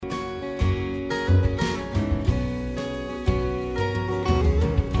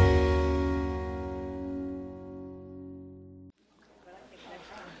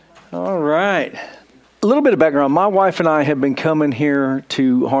All right. A little bit of background. My wife and I have been coming here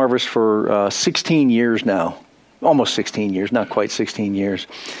to Harvest for 16 years now. Almost 16 years, not quite 16 years.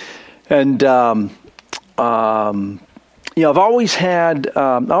 And, I've always I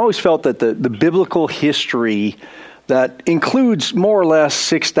always felt that the biblical history that includes more or less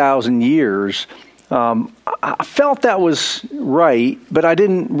 6,000 years, I felt that was right, but I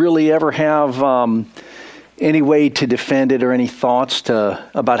didn't really ever have any way to defend it or any thoughts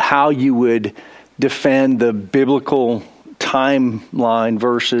about how you would defend the biblical timeline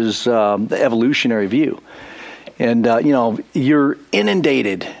versus the evolutionary view. And, you're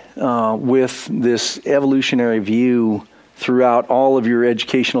inundated with this evolutionary view throughout all of your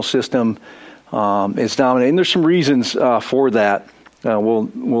educational system. It's dominating. And there's some reasons for that.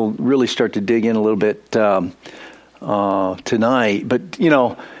 We'll really start to dig in a little bit tonight. But,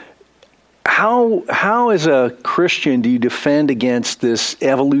 how as a Christian do you defend against this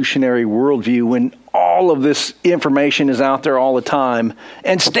evolutionary worldview when all of this information is out there all the time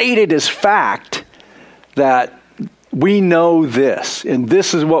and stated as fact that we know this, and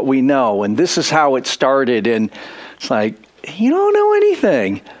this is what we know, and this is how it started, and it's like, you don't know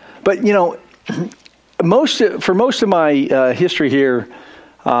anything. But, for most of my history here,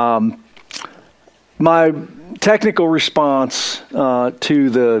 my technical response to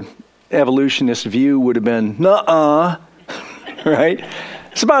the evolutionist view would have been, nuh-uh, right?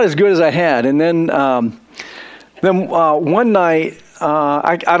 It's about as good as I had. And then one night,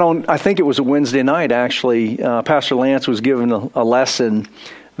 I think it was a Wednesday night, actually, Pastor Lance was given a lesson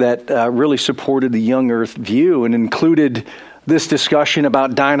that really supported the young earth view and included this discussion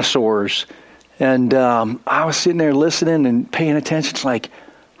about dinosaurs. And I was sitting there listening and paying attention. It's like,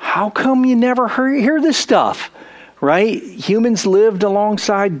 how come you never hear this stuff, right? Humans lived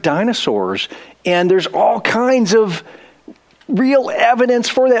alongside dinosaurs, and there's all kinds of real evidence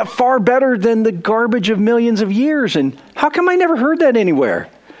for that, far better than the garbage of millions of years. And how come I never heard that anywhere,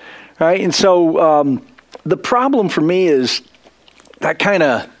 right? And so the problem for me is that kind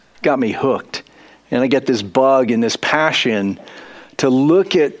of got me hooked. And I get this bug and this passion to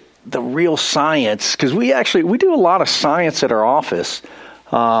look at the real science, because we do a lot of science at our office.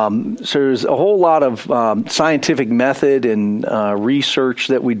 So there's a whole lot of scientific method and research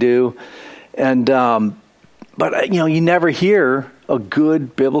that we do. And but you never hear a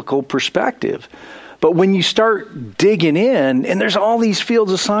good biblical perspective. But when you start digging in, and there's all these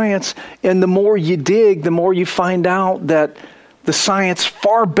fields of science, and the more you dig, the more you find out that the science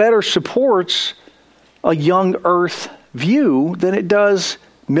far better supports a young earth view than it does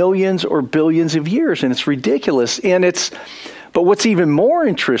millions or billions of years. And it's ridiculous. But what's even more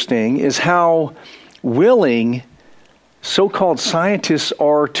interesting is how willing so-called scientists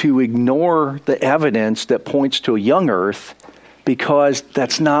are to ignore the evidence that points to a young earth, because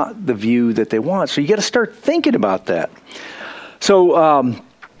that's not the view that they want. So you got to start thinking about that. So I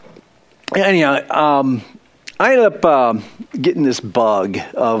ended up getting this bug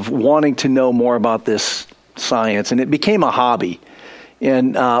of wanting to know more about this science, and it became a hobby.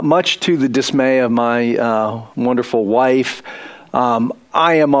 And much to the dismay of my wonderful wife,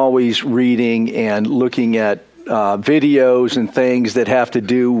 I am always reading and looking at videos and things that have to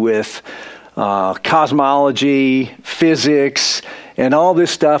do with cosmology, physics, and all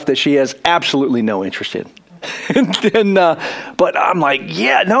this stuff that she has absolutely no interest in. But I'm like,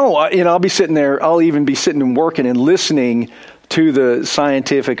 I'll be sitting there. I'll even be sitting and working and listening to the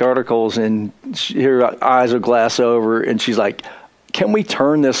scientific articles, and her eyes will glass over, and she's like, can we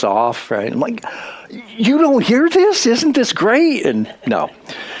turn this off? Right? I'm like, you don't hear this? Isn't this great? And no.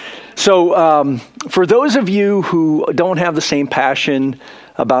 So for those of you who don't have the same passion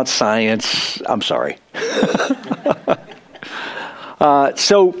about science, I'm sorry.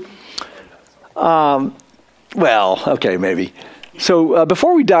 Okay, maybe. So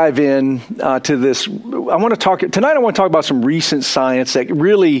before we dive in to this, I want to talk about some recent science that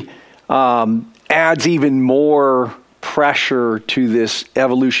really adds even more pressure to this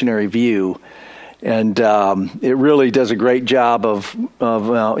evolutionary view. And it really does a great job of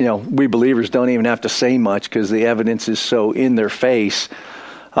we believers don't even have to say much because the evidence is so in their face.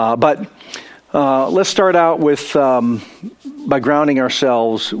 But let's start out with by grounding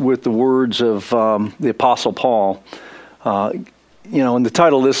ourselves with the words of the Apostle Paul. And the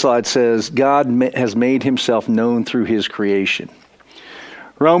title of this slide says, God has made himself known through his creation.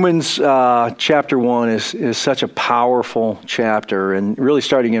 Romans chapter 1 is such a powerful chapter, and really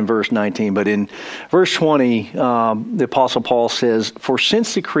starting in verse 19. But in verse 20, the Apostle Paul says, for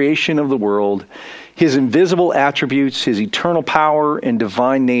since the creation of the world, his invisible attributes, his eternal power and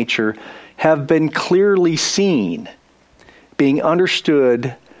divine nature have been clearly seen, being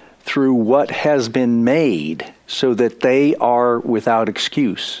understood through what has been made so that they are without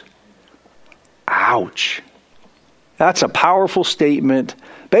excuse. Ouch. That's a powerful statement,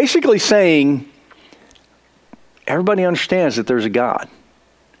 basically saying everybody understands that there's a God.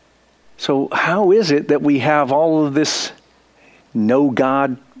 So how is it that we have all of this no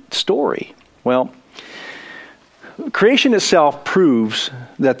God story? Well, creation itself proves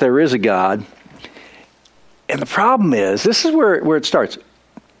that there is a God. And the problem is, this is where it starts.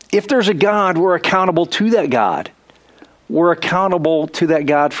 If there's a God, we're accountable to that God. We're accountable to that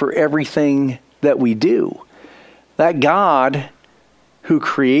God for everything that we do. That God who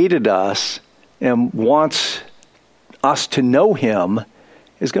created us and wants us to know him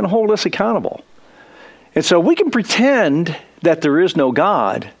is going to hold us accountable. And so we can pretend that there is no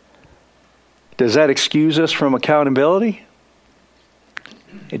God. Does that excuse us from accountability?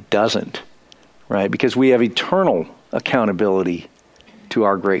 It doesn't, right? Because we have eternal accountability to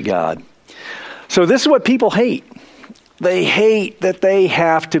our great God. So this is what people hate. They hate that they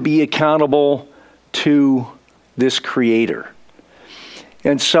have to be accountable to this creator.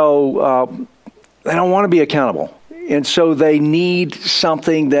 And so they don't want to be accountable. And so they need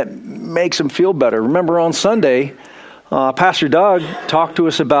something that makes them feel better. Remember on Sunday, Pastor Doug talked to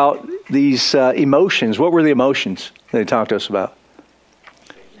us about these emotions. What were the emotions that he talked to us about?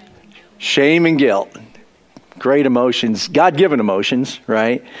 Shame and guilt. Great emotions, God-given emotions,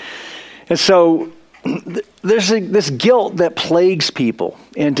 right? And so there's this guilt that plagues people.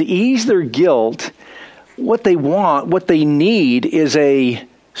 And to ease their guilt, what they want, what they need is a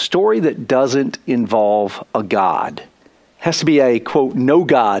story that doesn't involve a God. It has to be a, quote, no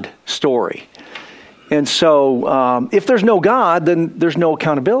God story. And so if there's no God, then there's no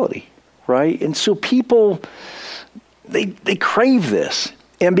accountability, right? And so people, they crave this.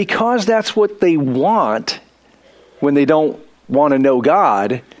 And because that's what they want when they don't want to know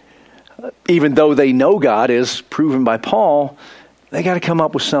God, even though they know God, as proven by Paul, they got to come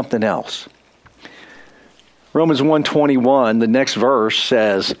up with something else. Romans 1:21, the next verse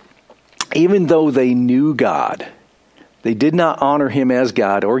says, even though they knew God, they did not honor him as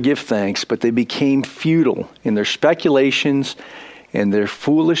God or give thanks, but they became futile in their speculations, and their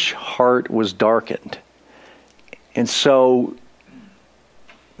foolish heart was darkened. And so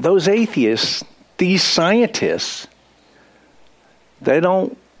those atheists, these scientists, they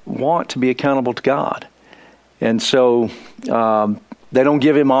don't want to be accountable to God. And so they don't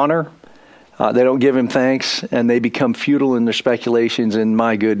give him honor. They don't give him thanks, and they become futile in their speculations. And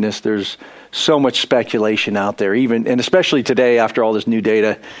my goodness, there's so much speculation out there, even and especially today after all this new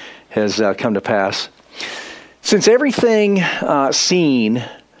data has come to pass. Since everything seen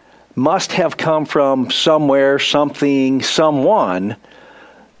must have come from somewhere, something, someone,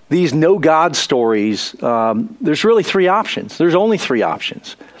 these no God stories, there's really three options. There's only three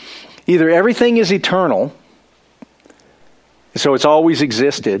options. Either everything is eternal, so it's always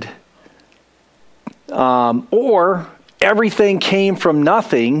existed, or everything came from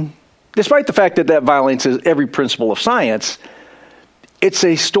nothing, despite the fact that that violates every principle of science. It's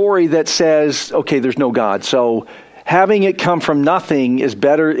a story that says, okay, there's no God. So having it come from nothing is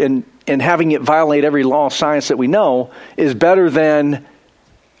better, and having it violate every law of science that we know is better than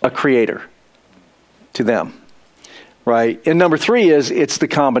a creator to them, right? And number three is it's the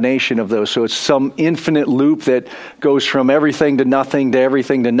combination of those. So it's some infinite loop that goes from everything to nothing to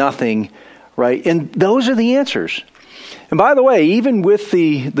everything to nothing, right? And those are the answers. And by the way, even with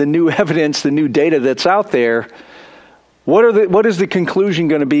the new evidence, the new data that's out there, what is the conclusion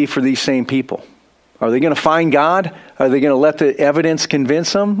going to be for these same people? Are they going to find God? Are they going to let the evidence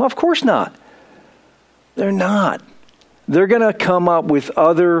convince them? Of course not. They're not. They're going to come up with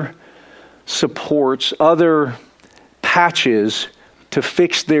other supports, other patches to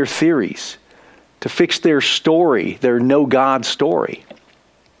fix their theories, to fix their story, their no God story.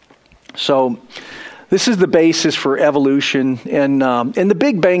 So this is the basis for evolution, and the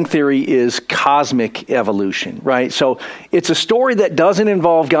Big Bang Theory is cosmic evolution, right? So it's a story that doesn't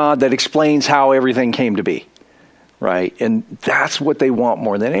involve God, that explains how everything came to be, right? And that's what they want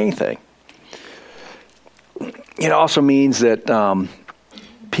more than anything. It also means that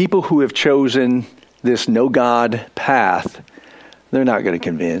people who have chosen this no God path, they're not going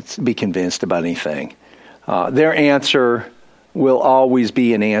to be convinced about anything. Their answer will always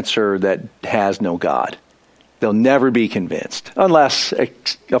be an answer that has no God. They'll never be convinced, unless,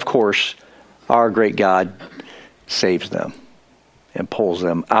 of course, our great God saves them and pulls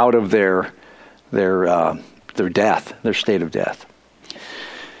them out of their death, their state of death.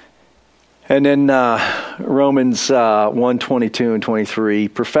 And then Romans 1, 22 and 23,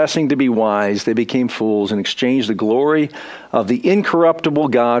 professing to be wise, they became fools and exchanged the glory of the incorruptible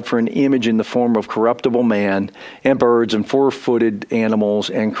God for an image in the form of corruptible man and birds and four-footed animals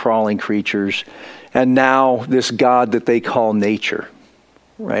and crawling creatures. And now this God that they call nature.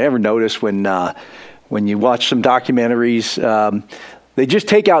 Right? Ever notice when you watch some documentaries, they just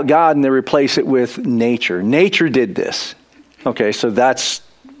take out God and they replace it with nature. Nature did this. Okay, so that's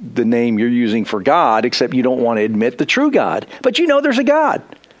the name you're using for God, except you don't want to admit the true God. But you know there's a God.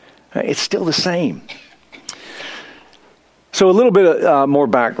 Right? It's still the same. So a little bit more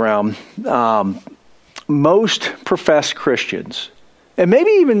background. Most professed Christians, and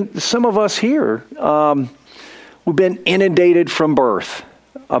maybe even some of us here, we've been inundated from birth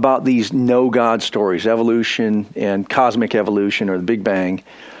about these no God stories, evolution and cosmic evolution or the Big Bang.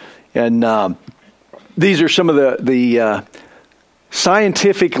 And these are some of the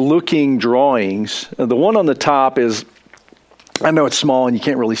scientific looking drawings. The one on the top is, I know it's small and you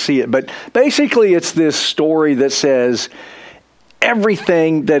can't really see it, but basically it's this story that says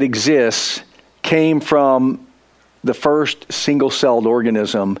everything that exists came from the first single-celled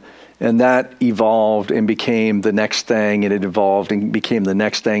organism, and that evolved and became the next thing, and it evolved and became the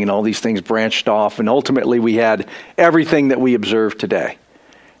next thing, and all these things branched off, and ultimately we had everything that we observe today,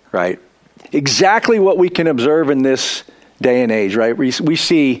 right? Exactly what we can observe in this day and age, right? We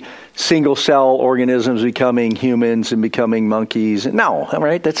see single-cell organisms becoming humans and becoming monkeys. No,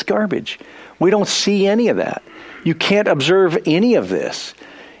 right? That's garbage. We don't see any of that. You can't observe any of this.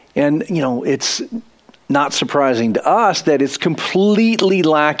 And, it's not surprising to us that it's completely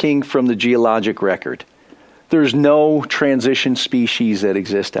lacking from the geologic record. There's no transition species that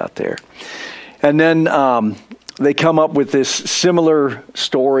exist out there. And then they come up with this similar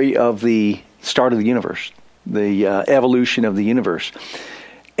story of the start of the universe, the evolution of the universe.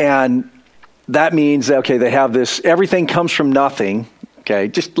 And that means, okay, they have this, everything comes from nothing. Okay,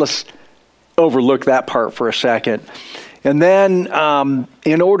 just let's overlook that part for a second. And then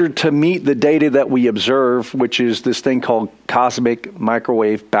in order to meet the data that we observe, which is this thing called cosmic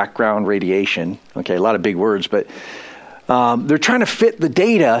microwave background radiation, okay, a lot of big words, but they're trying to fit the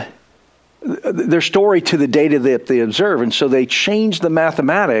data, their story to the data that they observe. And so they change the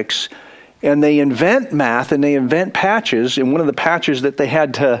mathematics and they invent math and they invent patches. And one of the patches that they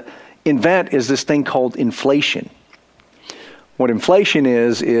had to invent is this thing called inflation. What inflation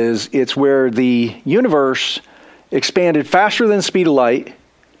is it's where the universe expanded faster than the speed of light.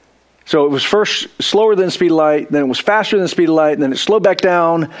 So it was first slower than the speed of light, then it was faster than the speed of light, and then it slowed back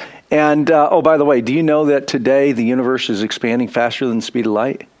down. And, by the way, do you know that today the universe is expanding faster than the speed of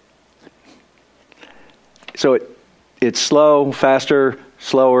light? So it's slow, faster,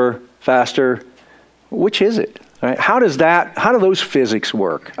 slower, faster. Which is it? Right? How do those physics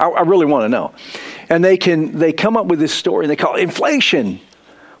work? I really want to know. And they come up with this story, and they call it inflation.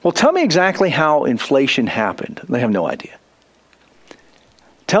 Well, tell me exactly how inflation happened. They have no idea.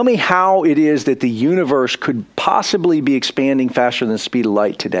 Tell me how it is that the universe could possibly be expanding faster than the speed of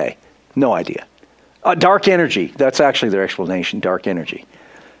light today. No idea. Dark energy. That's actually their explanation, dark energy.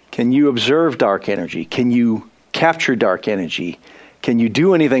 Can you observe dark energy? Can you capture dark energy? Can you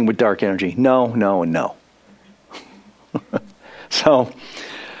do anything with dark energy? No, no, and no. So,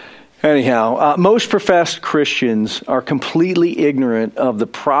 anyhow, most professed Christians are completely ignorant of the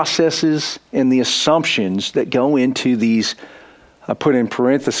processes and the assumptions that go into these, put in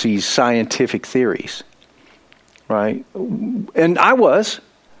parentheses, scientific theories, right? And I was,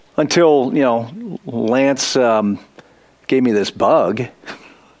 until, Lance gave me this bug.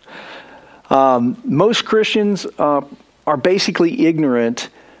 Most Christians are basically ignorant,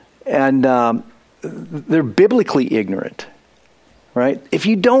 and they're biblically ignorant. Right? If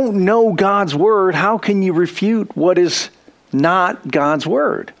you don't know God's word, how can you refute what is not God's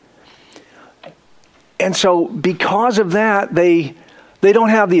word? And so because of that, they don't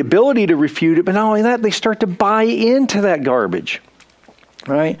have the ability to refute it, but not only that, they start to buy into that garbage.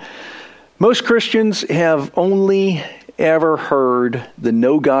 Right? Most Christians have only ever heard the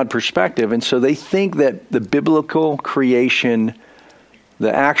no God perspective, and so they think that the biblical creation,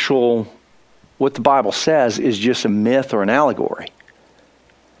 the actual, what the Bible says, is just a myth or an allegory.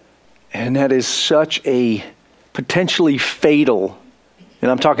 And that is such a potentially fatal, and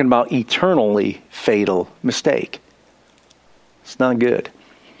I'm talking about eternally fatal, mistake. It's not good.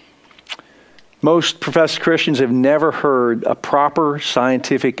 Most professed Christians have never heard a proper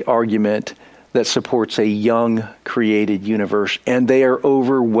scientific argument that supports a young created universe, and they are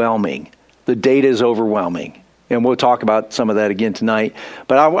overwhelming. The data is overwhelming. And we'll talk about some of that again tonight.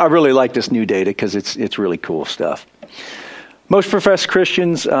 But I really like this new data because it's really cool stuff. Most professed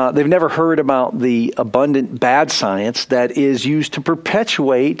Christians, they've never heard about the abundant bad science that is used to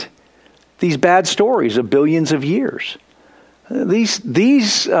perpetuate these bad stories of billions of years.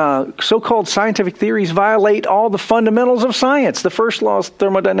 These so-called scientific theories violate all the fundamentals of science. The first law of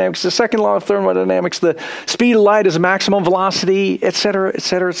thermodynamics, the second law of thermodynamics, the speed of light is maximum velocity, et cetera, et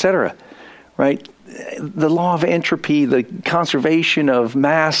cetera, et cetera. Right? The law of entropy, the conservation of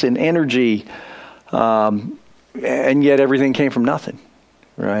mass and energy, and yet everything came from nothing.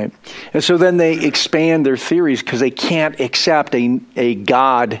 Right? And so then they expand their theories because they can't accept a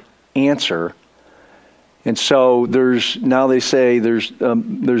God answer. And so now they say there's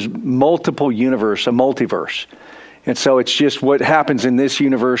multiple universe, a multiverse. And so it's just what happens in this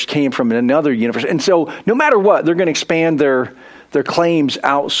universe came from another universe. And so no matter what, they're going to expand their claims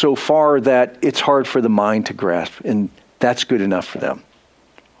out so far that it's hard for the mind to grasp. And that's good enough for them.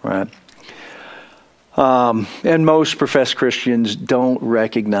 Right? And most professed Christians don't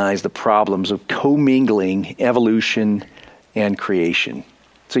recognize the problems of commingling evolution and creation.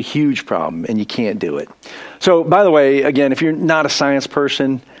 It's a huge problem, and you can't do it. So, by the way, again, if you're not a science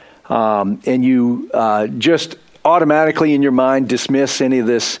person and you just automatically in your mind dismiss any of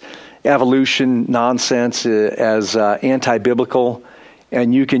this evolution nonsense as anti-biblical,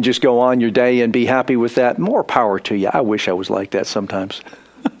 and you can just go on your day and be happy with that, more power to you. I wish I was like that sometimes,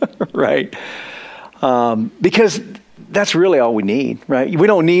 right? Because that's really all we need, right? We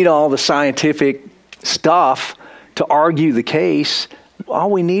don't need all the scientific stuff to argue the case.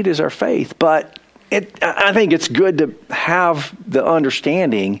 All we need is our faith. But I think it's good to have the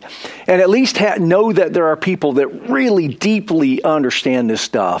understanding and at least know that there are people that really deeply understand this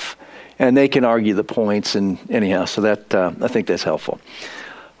stuff and they can argue the points. And anyhow, so that I think that's helpful.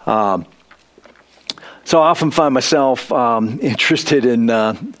 So I often find myself interested in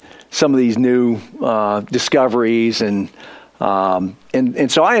some of these new discoveries, and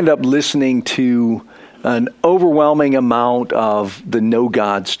so I end up listening to an overwhelming amount of the no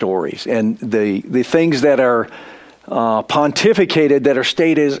God stories and the things that are pontificated, that are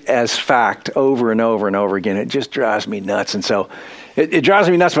stated as fact over and over and over again. It just drives me nuts. And so it drives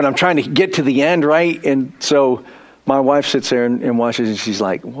me nuts when I'm trying to get to the end, right? And so my wife sits there and watches, and she's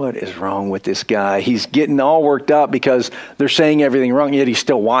like, what is wrong with this guy? He's getting all worked up because they're saying everything wrong, yet he's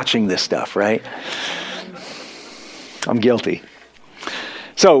still watching this stuff, right? I'm guilty.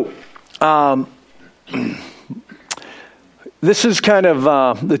 So, this is kind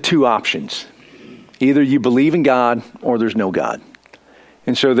of the two options. Either you believe in God or there's no God.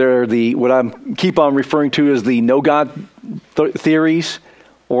 And so there are what I keep on referring to as the no God theories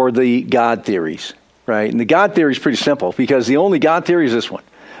or the God theories, right? And the God theory is pretty simple because the only God theory is this one.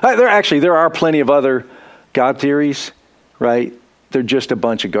 There are plenty of other God theories, right? They're just a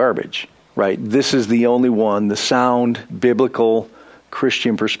bunch of garbage, right? This is the only one, the sound biblical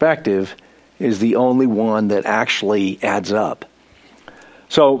Christian perspective is the only one that actually adds up.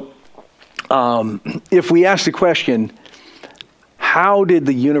 So, if we ask the question, how did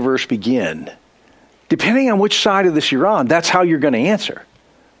the universe begin? Depending on which side of this you're on, that's how you're going to answer,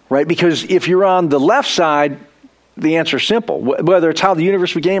 right? Because if you're on the left side, the answer is simple. Whether it's how the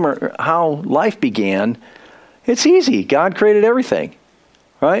universe began or how life began, it's easy. God created everything,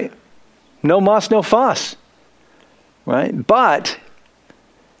 right? No muss, no fuss, right? But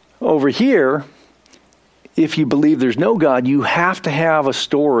over here, if you believe there's no God, you have to have a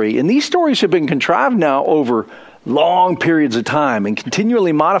story. And these stories have been contrived now over long periods of time and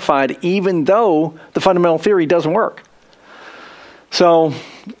continually modified, even though the fundamental theory doesn't work. So,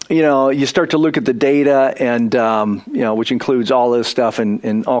 you start to look at the data and, which includes all this stuff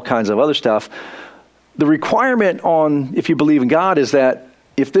and all kinds of other stuff. The requirement on, if you believe in God, is that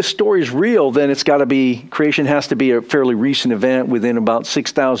if this story is real, then creation has to be a fairly recent event within about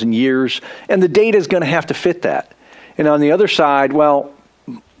 6,000 years. And the data is going to have to fit that. And on the other side,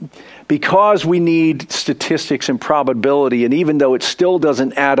 because we need statistics and probability, and even though it still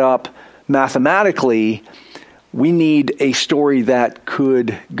doesn't add up mathematically, we need a story that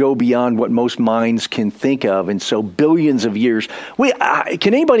could go beyond what most minds can think of. And so billions of years.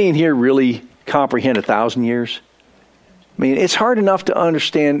 Can anybody in here really comprehend 1,000 years? I mean, it's hard enough to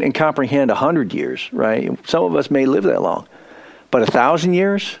understand and comprehend 100 years, right? Some of us may live that long. But 1,000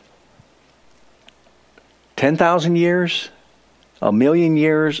 years? 10,000 years? 1,000,000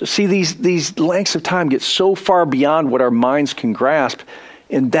 years? See, these lengths of time get so far beyond what our minds can grasp,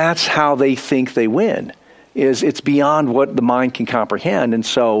 and that's how they think they win, is it's beyond what the mind can comprehend, and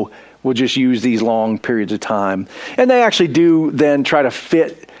so we'll just use these long periods of time. And they actually do then try to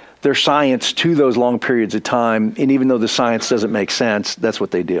fit their science to those long periods of time, and even though the science doesn't make sense, that's what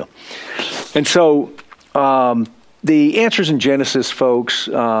they do. And so the Answers in Genesis folks,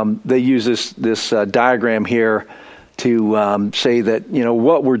 they use this diagram here to say that,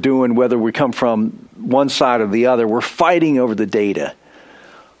 what we're doing, whether we come from one side or the other, we're fighting over the data.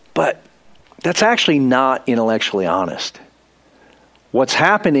 But that's actually not intellectually honest. What's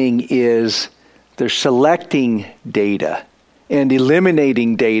happening is they're selecting data and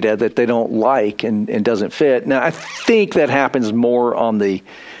eliminating data that they don't like and doesn't fit. Now, I think that happens more on the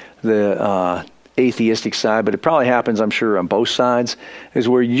atheistic side, but it probably happens, I'm sure, on both sides, is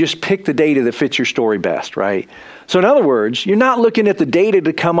where you just pick the data that fits your story best, right? So in other words, you're not looking at the data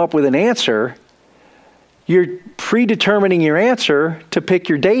to come up with an answer. You're predetermining your answer to pick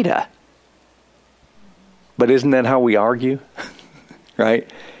your data. But isn't that how we argue? Right?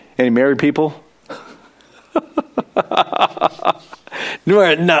 Any married people?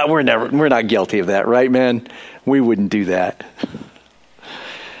 We're not guilty of that, right, man? We wouldn't do that.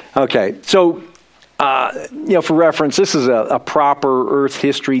 Okay, so for reference, this is a proper Earth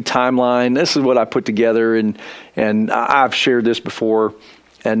history timeline. This is what I put together, and I've shared this before.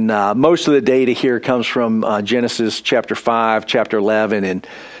 And most of the data here comes from Genesis chapter 5, chapter 11, and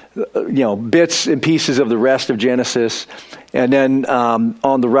bits and pieces of the rest of Genesis. And then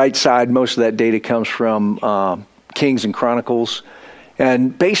on the right side, most of that data comes from Kings and Chronicles.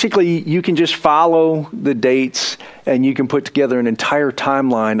 And basically, you can just follow the dates, and you can put together an entire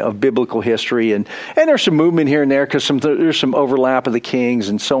timeline of biblical history. And there's some movement here and there because there's some overlap of the kings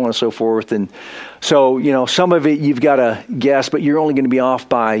and so on and so forth. And so, some of it you've got to guess, but you're only going to be off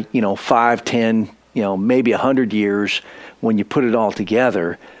by, 5, 10, maybe 100 years when you put it all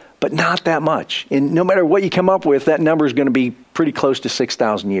together, but not that much. And no matter what you come up with, that number is going to be pretty close to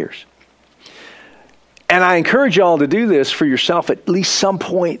 6,000 years. And I encourage y'all to do this for yourself at least some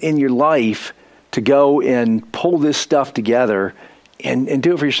point in your life, to go and pull this stuff together and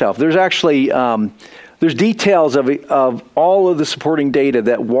do it for yourself. There's actually there's details of all of the supporting data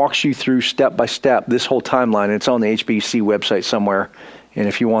that walks you through step by step this whole timeline. It's on the HBC website somewhere, and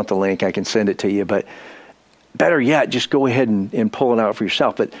if you want the link, I can send it to you. But better yet, just go ahead and pull it out for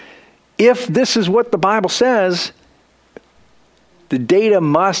yourself. But if this is what the Bible says, the data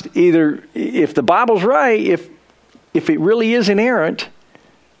must either, if the Bible's right, if it really is inerrant,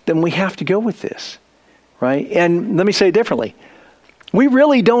 then we have to go with this, right? And let me say it differently. We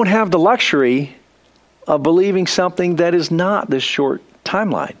really don't have the luxury of believing something that is not this short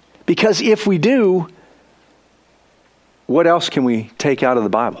timeline. Because if we do, what else can we take out of the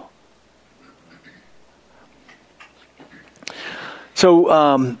Bible?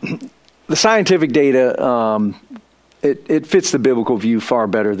 So the scientific data, it fits the biblical view far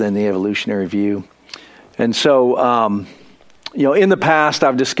better than the evolutionary view. And so, in the past,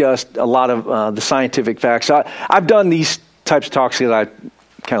 I've discussed a lot of the scientific facts. I've done these types of talks because I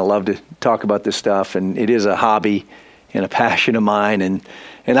kind of love to talk about this stuff, and it is a hobby and a passion of mine. And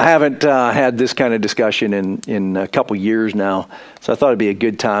I haven't had this kind of discussion in a couple years now, so I thought it'd be a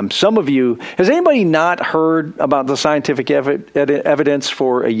good time. Some of you, has anybody not heard about the scientific evidence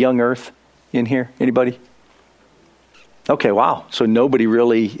for a young Earth in here? Anybody? Okay, wow. So nobody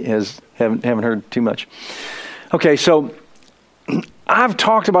really haven't heard too much. Okay, so I've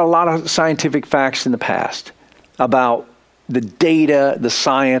talked about a lot of scientific facts in the past about the data, the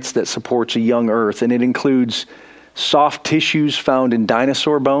science that supports a young Earth, and it includes soft tissues found in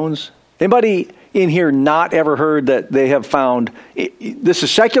dinosaur bones. Anybody in here not ever heard that they have found, this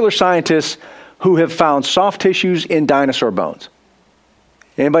is secular scientists who have found soft tissues in dinosaur bones?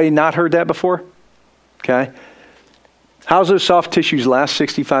 Anybody not heard that before? Okay. How's those soft tissues last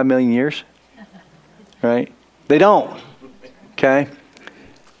 65 million years? Right? They don't. Okay?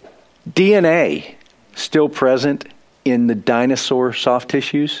 DNA still present in the dinosaur soft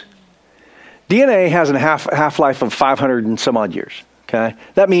tissues. DNA has a half-life of 500 and some odd years. Okay?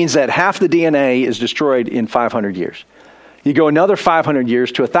 That means that half the DNA is destroyed in 500 years. You go another 500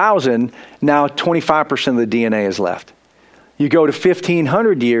 years to 1,000, now 25% of the DNA is left. You go to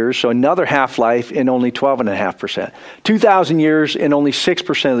 1,500 years, so another half-life, and only 12.5%. 2,000 years, and only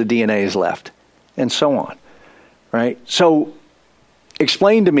 6% of the DNA is left, and so on. Right? So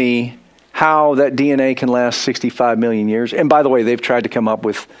explain to me how that DNA can last 65 million years. And by the way, they've tried to come up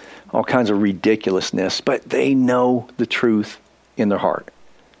with all kinds of ridiculousness, but they know the truth in their heart.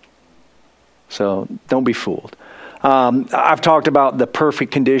 So don't be fooled. I've talked about the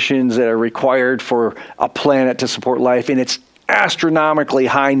perfect conditions that are required for a planet to support life, and it's astronomically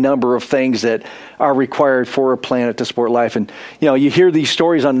high number of things that are required for a planet to support life. And, you hear these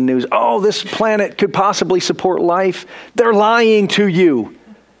stories on the news, oh, this planet could possibly support life. They're lying to you.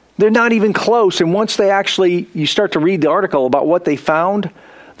 They're not even close. And once you start to read the article about what they found,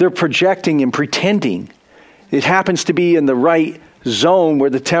 they're projecting and pretending. it happens to be in the right zone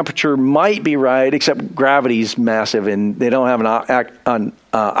where the temperature might be right, except gravity's massive and they don't have an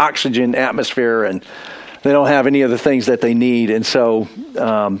oxygen atmosphere and they don't have any of the things that they need. And so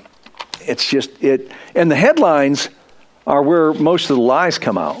it's just it. And the headlines are where most of the lies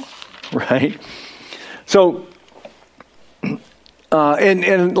come out, right? So,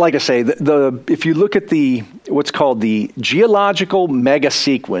 and like I say, if you look at what's called the geological mega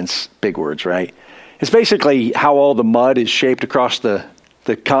sequence, big words, right? It's basically how all the mud is shaped across the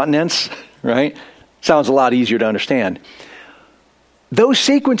continents, right? Sounds a lot easier to understand. Those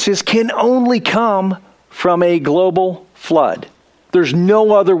sequences can only come from a global flood. There's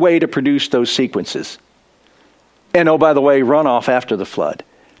no other way to produce those sequences. And oh, by the way, runoff after the flood.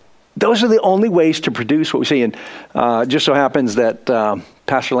 Those are the only ways to produce what we see. And just so happens that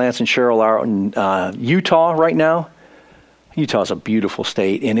Pastor Lance and Cheryl are in Utah right now. Utah is a beautiful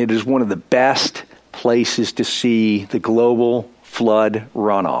state, and it is one of the best places to see the global flood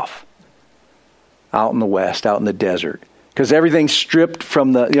runoff out in the west, out in the desert. Because everything's stripped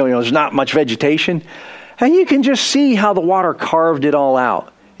from there's not much vegetation. And you can just see how the water carved it all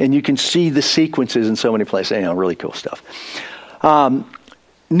out. And you can see the sequences in so many places. Really cool stuff.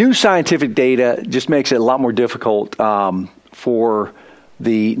 New scientific data just makes it a lot more difficult for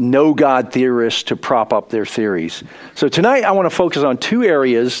the no-God theorists to prop up their theories. So tonight I want to focus on two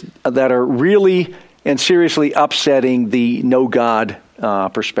areas that are really and seriously upsetting the no-God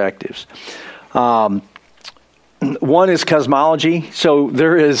perspectives. One is cosmology. So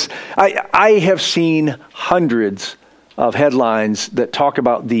there is, I have seen hundreds of headlines that talk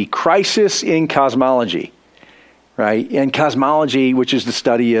about the crisis in cosmology, right? And cosmology, which is the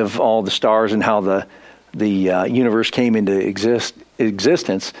study of all the stars and how the universe came into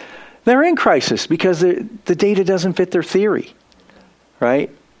existence, they're in crisis because the data doesn't fit their theory, right?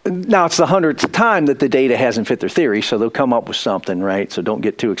 Now, it's the 100th time that the data hasn't fit their theory, so they'll come up with something, right? So don't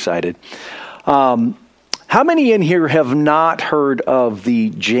get too excited. How many in here have not heard of the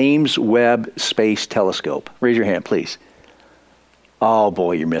James Webb Space Telescope? Raise your hand, please. Oh,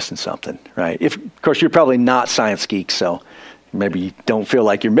 boy, you're missing something, right? Of course, you're probably not science geeks, so maybe you don't feel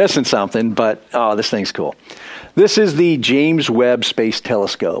like you're missing something, but, this thing's cool. This is the James Webb Space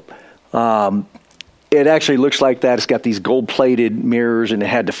Telescope. It actually looks like that. It's got these gold-plated mirrors, and it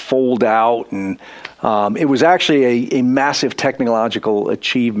had to fold out, and it was actually a massive technological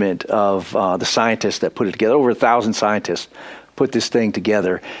achievement of the scientists that put it together. Over 1,000 scientists put this thing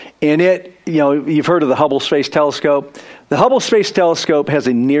together. And you've heard of the Hubble Space Telescope. The Hubble Space Telescope has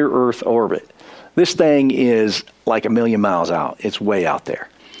a near-Earth orbit. This thing is like 1,000,000 miles out. It's way out there.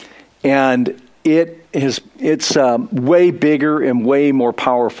 And it's way bigger and way more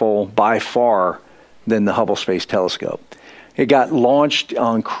powerful by far than the Hubble Space Telescope. It got launched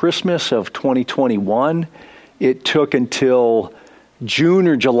on Christmas of 2021. It took until June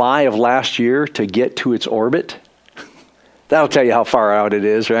or July of last year to get to its orbit. That'll tell you how far out it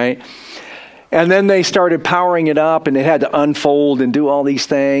is, right? And then they started powering it up, and it had to unfold and do all these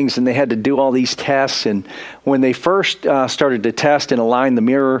things, and they had to do all these tests. And when they first started to test and align the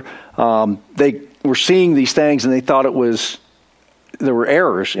mirror, they were seeing these things, and they thought there were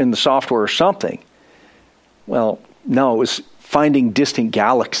errors in the software or something. Well, no, it was finding distant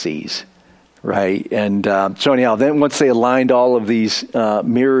galaxies, right? And so anyhow, then once they aligned all of these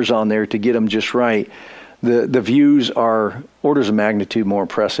mirrors on there to get them just right, the views are orders of magnitude more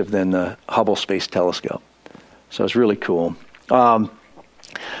impressive than the Hubble Space Telescope. So it's really cool.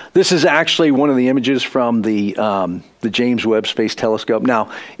 This is actually one of the images from the James Webb Space Telescope.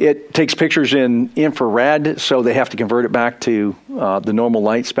 Now, it takes pictures in infrared, so they have to convert it back to the normal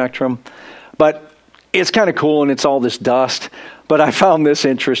light spectrum. But it's kind of cool, and it's all this dust. But I found this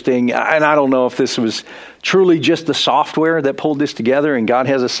interesting, and I don't know if this was truly just the software that pulled this together, and God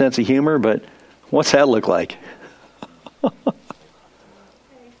has a sense of humor, but what's that look like? It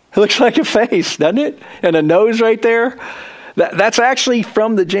looks like a face, doesn't it? And a nose right there. That's actually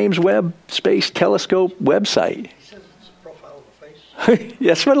from the James Webb Space Telescope website. He says it's a profile of a face.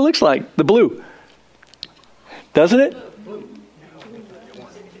 That's what it looks like, the blue. Doesn't it?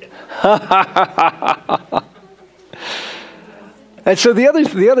 And so the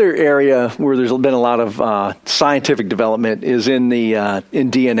other area where there's been a lot of scientific development is in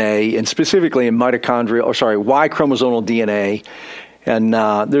DNA, and specifically in Y chromosomal DNA. And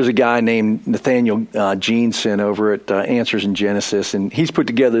there's a guy named Nathaniel Jeanson over at Answers in Genesis, and he's put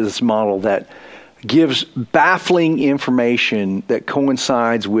together this model that gives baffling information that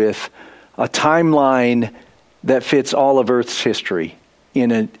coincides with a timeline that fits all of Earth's history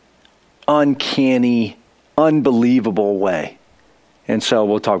in an uncanny, unbelievable way. And so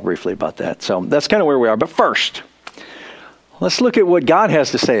we'll talk briefly about that. So that's kind of where we are. But first, let's look at what God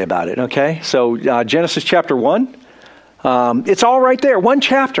has to say about it, okay? So Genesis chapter 1, it's all right there, one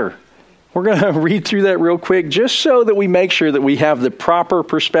chapter. We're going to read through that real quick just so that we make sure that we have the proper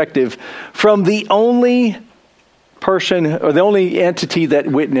perspective from the only person or the only entity that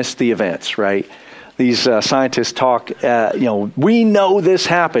witnessed the events, right? These scientists talk, we know this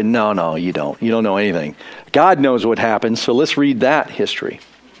happened. No, you don't. You don't know anything. God knows what happened, so let's read that history.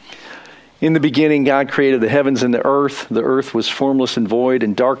 In the beginning, God created the heavens and the earth. The earth was formless and void,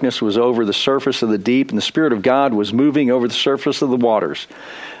 and darkness was over the surface of the deep, and the Spirit of God was moving over the surface of the waters.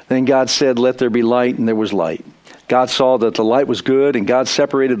 Then God said, "Let there be light," and there was light. God saw that the light was good, and God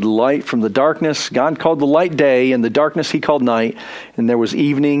separated the light from the darkness. God called the light day, and the darkness he called night. And there was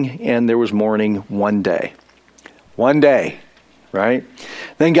evening, and there was morning, one day. One day, right?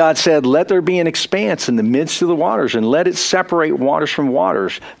 Then God said, "Let there be an expanse in the midst of the waters, and let it separate waters from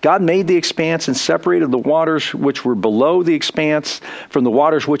waters." God made the expanse and separated the waters which were below the expanse from the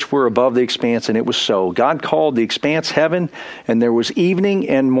waters which were above the expanse, and it was so. God called the expanse heaven, and there was evening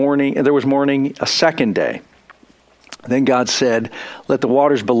and morning, and there was morning a second day. Then God said, "Let the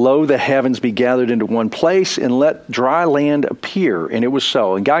waters below the heavens be gathered into one place, and let dry land appear." And it was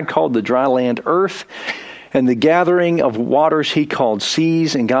so. And God called the dry land earth, and the gathering of waters he called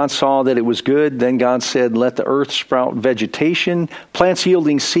seas. And God saw that it was good. Then God said, "Let the earth sprout vegetation, plants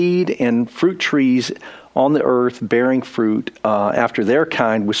yielding seed, and fruit trees on the earth bearing fruit after their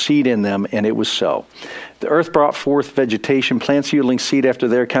kind with seed in them." And it was so. The earth brought forth vegetation, plants yielding seed after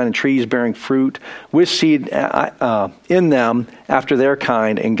their kind, and trees bearing fruit with seed in them after their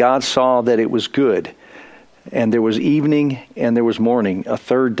kind. And God saw that it was good. And there was evening and there was morning, a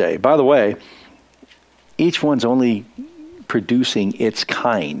third day. By the way, each one's only producing its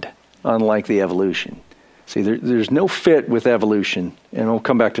kind, unlike the evolution. See, there's no fit with evolution, and we'll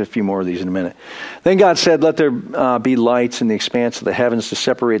come back to a few more of these in a minute. Then God said, "Let there be lights in the expanse of the heavens to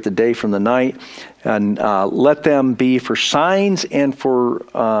separate the day from the night, and let them be for signs and for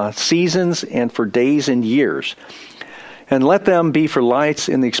seasons and for days and years. And let them be for lights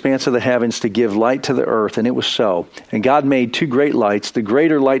in the expanse of the heavens to give light to the earth." And it was so. And God made two great lights, the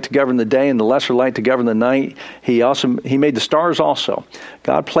greater light to govern the day and the lesser light to govern the night. He made the stars also.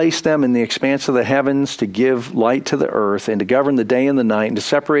 God placed them in the expanse of the heavens to give light to the earth and to govern the day and the night and to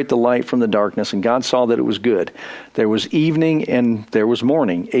separate the light from the darkness. And God saw that it was good. There was evening and there was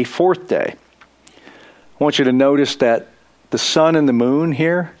morning, a fourth day. I want you to notice that the sun and the moon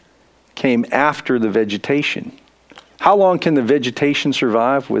here came after the vegetation. How long can the vegetation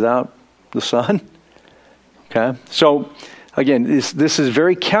survive without the sun? Okay, so again, this is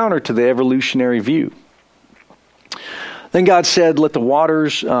very counter to the evolutionary view. Then God said, "Let the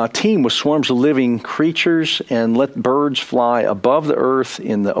waters teem with swarms of living creatures, and let birds fly above the earth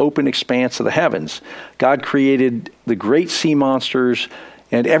in the open expanse of the heavens." God created the great sea monsters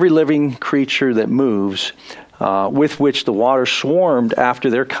and every living creature that moves, with which the waters swarmed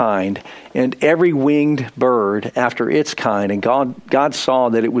after their kind, and every winged bird after its kind. And God saw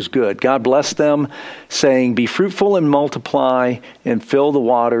that it was good. God blessed them, saying, "Be fruitful and multiply, and fill the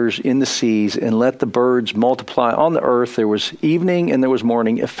waters in the seas, and let the birds multiply on the earth." There was evening and there was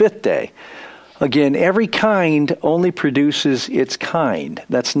morning, a fifth day. Again, every kind only produces its kind.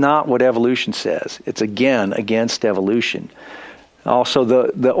 That's not what evolution says. It's again against evolution. Also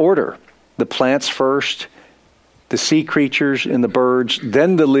the order, the plants first, the sea creatures and the birds,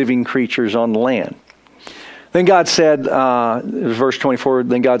 then the living creatures on the land. Then God said, verse 24,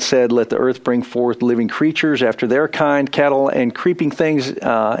 then God said, "Let the earth bring forth living creatures after their kind, cattle and creeping things,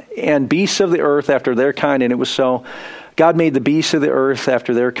 and beasts of the earth after their kind." And it was so. God made the beasts of the earth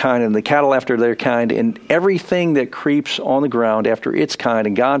after their kind, and the cattle after their kind, and everything that creeps on the ground after its kind.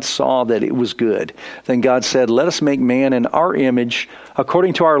 And God saw that it was good. Then God said, "Let us make man in our image,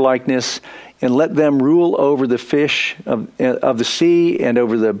 according to our likeness, and let them rule over the fish of the sea, and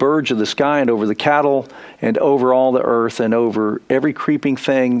over the birds of the sky, and over the cattle, and over all the earth, and over every creeping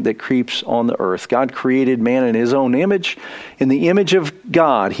thing that creeps on the earth." God created man in his own image. In the image of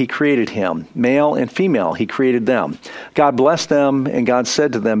God, he created him. Male and female, he created them. God blessed them, and God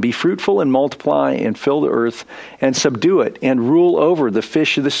said to them, "Be fruitful and multiply, and fill the earth, and subdue it, and rule over the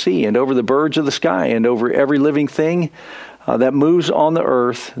fish of the sea, and over the birds of the sky, and over every living thing that moves on the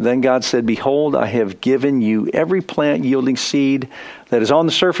earth." Then God said, "Behold, I have given you every plant yielding seed that is on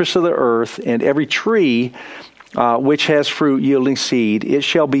the surface of the earth, and every tree which has fruit yielding seed. It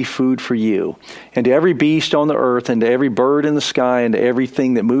shall be food for you. And to every beast on the earth, and to every bird in the sky, and to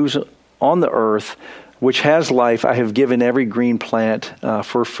everything that moves on the earth, which has life, I have given every green plant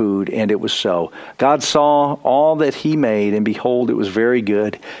for food, and it was so. God saw all that he made, and behold, it was very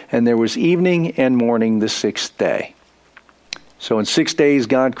good. And there was evening and morning the sixth day. So in 6 days,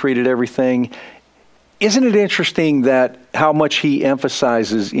 God created everything. Isn't it interesting that how much he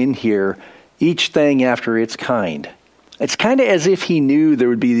emphasizes in here each thing after its kind? It's kind of as if he knew there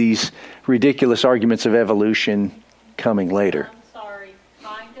would be these ridiculous arguments of evolution coming later. I'm sorry,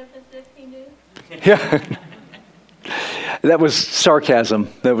 kind of as if he knew? Yeah. That was sarcasm.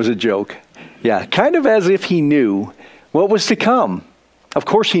 That was a joke. Yeah, kind of as if he knew what was to come. Of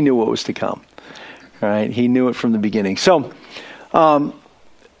course he knew what was to come. All right, he knew it from the beginning. So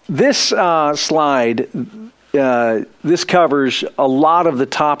this slide, this covers a lot of the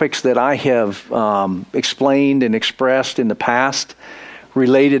topics that I have explained and expressed in the past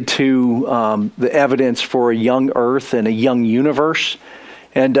related to the evidence for a young earth and a young universe.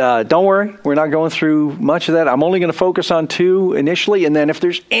 And don't worry, we're not going through much of that. I'm only going to focus on two initially, and then if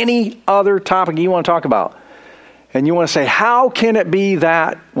there's any other topic you want to talk about, and you want to say, how can it be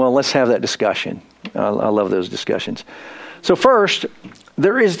that? Well, let's have that discussion. I love those discussions. So first,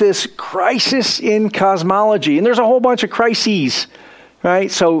 there is this crisis in cosmology, and there's a whole bunch of crises,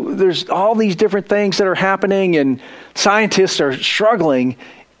 right? So there's all these different things that are happening, and scientists are struggling,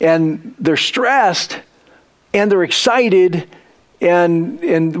 and they're stressed, and they're excited,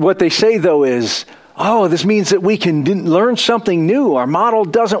 and what they say, though, is, oh, this means that we can learn something new. Our model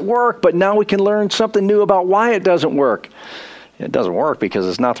doesn't work, but now we can learn something new about why it doesn't work. It doesn't work because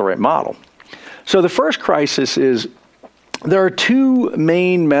it's not the right model. So the first crisis is there are two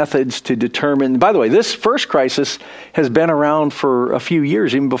main methods to determine. By the way, this first crisis has been around for a few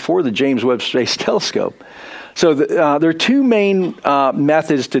years, even before the James Webb Space Telescope. So there are two main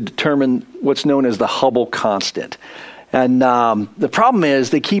methods to determine what's known as the Hubble constant. And the problem is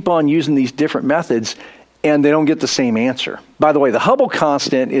they keep on using these different methods, and they don't get the same answer. By the way, the Hubble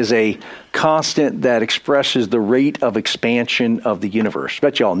constant is a constant that expresses the rate of expansion of the universe.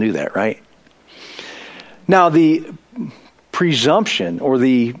 Bet you all knew that, right? Now, the presumption or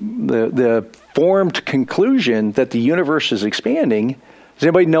the formed conclusion that the universe is expanding, does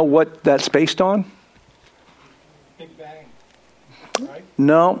anybody know what that's based on? Big Bang, right?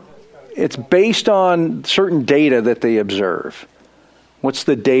 No, it's based on certain data that they observe. What's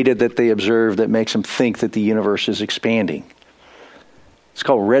the data that they observe that makes them think that the universe is expanding? It's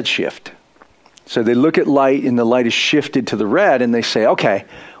called redshift. So they look at light, and the light is shifted to the red, and they say, okay,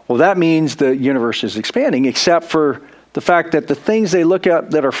 well, that means the universe is expanding, except for the fact that the things they look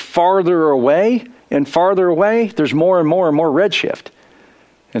at that are farther away and farther away, there's more and more and more redshift.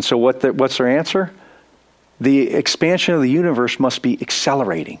 And so what's their answer? The expansion of the universe must be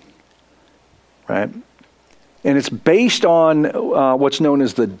accelerating, right? And it's based on what's known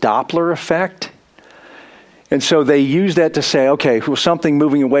as the Doppler effect. And so they use that to say, okay, well, something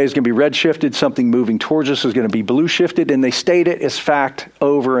moving away is going to be redshifted, something moving towards us is going to be blue shifted, and they state it as fact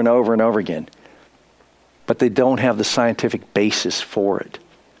over and over and over again. But they don't have the scientific basis for it.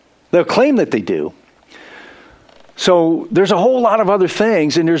 They'll claim that they do. So there's a whole lot of other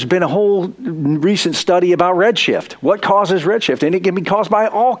things, and there's been a whole recent study about redshift. What causes redshift? And it can be caused by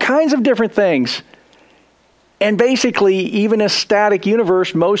all kinds of different things. And basically, even a static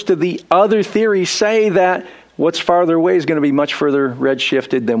universe, most of the other theories say that what's farther away is going to be much further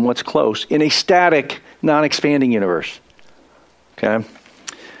redshifted than what's close in a static, non-expanding universe. Okay?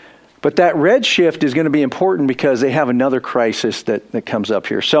 But that redshift is going to be important because they have another crisis that comes up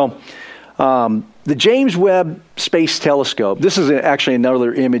here. So the James Webb Space Telescope, this is actually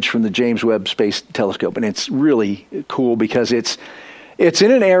another image from the James Webb Space Telescope, and it's really cool because it's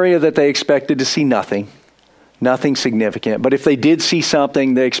in an area that they expected to see nothing significant. But if they did see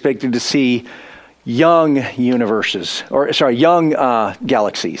something, they expected to see young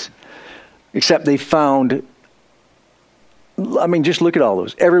galaxies. Except they found, I mean, just look at all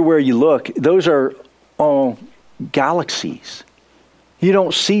those. Everywhere you look, those are all galaxies. You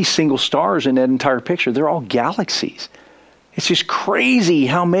don't see single stars in that entire picture. They're all galaxies. It's just crazy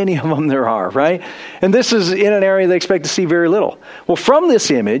how many of them there are, right? And this is in an area they expect to see very little. Well, from this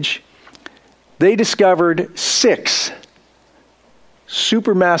image, they discovered 6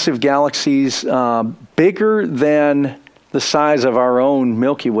 supermassive galaxies bigger than the size of our own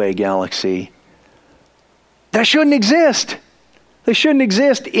Milky Way galaxy. That shouldn't exist. They shouldn't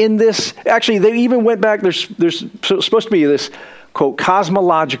exist in this. Actually, they even went back. There's supposed to be this, quote,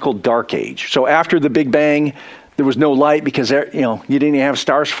 cosmological dark age. So after the Big Bang, there was no light because you didn't even have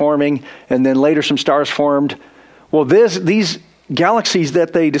stars forming, and then later some stars formed. Well, these galaxies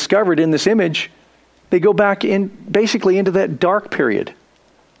that they discovered in this image, they go back in basically into that dark period.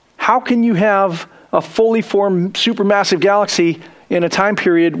 How can you have a fully formed supermassive galaxy in a time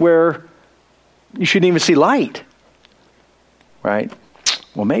period where you shouldn't even see light, right?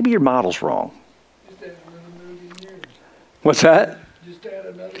 Well, maybe your model's wrong. Just add another million years. What's that? Just add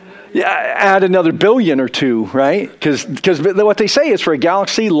another million. Yeah, add another billion or two, right? Because what they say is for a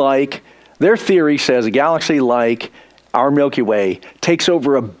galaxy like, their theory says a galaxy like our Milky Way takes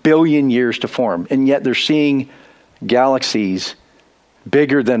over 1 billion years to form, and yet they're seeing galaxies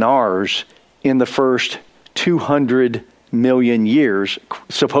bigger than ours in the first 200 million years,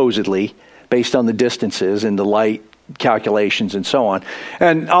 supposedly, based on the distances and the light calculations and so on.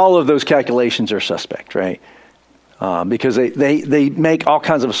 And all of those calculations are suspect, right? Because they make all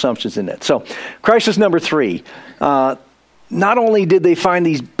kinds of assumptions in it. So, crisis number 3. Not only did they find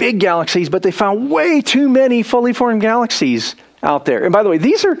these big galaxies, but they found way too many fully formed galaxies out there. And by the way,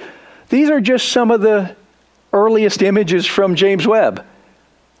 these are just some of the earliest images from James Webb.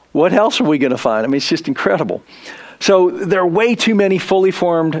 What else are we going to find? I mean, it's just incredible. So there are way too many fully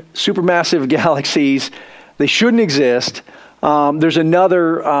formed supermassive galaxies. They shouldn't exist. There's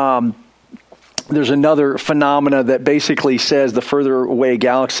another phenomena that basically says the further away a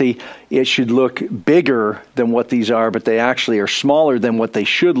galaxy, it should look bigger than what these are, but they actually are smaller than what they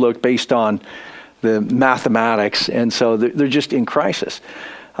should look based on the mathematics, and so they're just in crisis.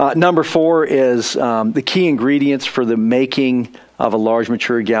 Number 4 is the key ingredients for the making of a large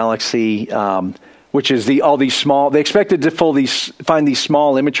mature galaxy, which is all these small. They expected to find these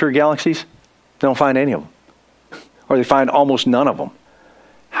small immature galaxies. They don't find any of them, or they find almost none of them.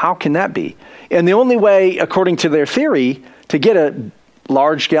 How can that be? And the only way, according to their theory, to get a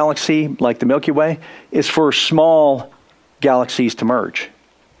large galaxy like the Milky Way is for small galaxies to merge.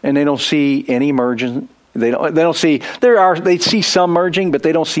 And they don't see any merging. They see some merging, but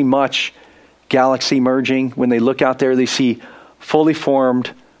they don't see much galaxy merging. When they look out there, they see fully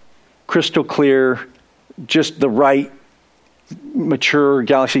formed, crystal clear, just the right mature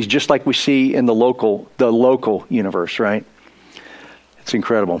galaxies, just like we see in the local universe, right? It's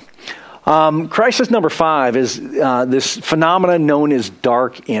incredible. Crisis number 5 is this phenomenon known as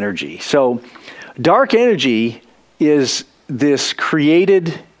dark energy. So dark energy is this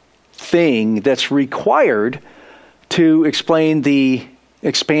created thing that's required to explain the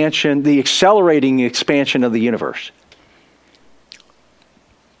accelerating expansion of the universe.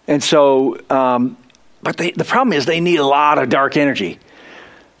 And so, but the problem is they need a lot of dark energy.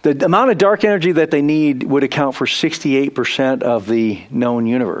 The amount of dark energy that they need would account for 68% of the known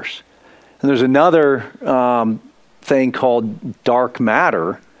universe. And there's another thing called dark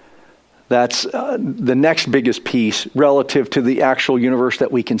matter that's the next biggest piece relative to the actual universe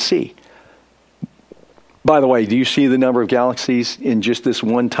that we can see. By the way, do you see the number of galaxies in just this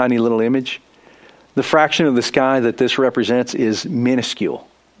one tiny little image? The fraction of the sky that this represents is minuscule.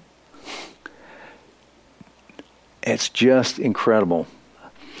 It's just incredible.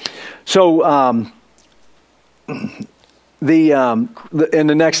 So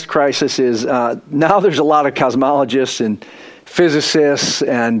the next crisis is now there's a lot of cosmologists and physicists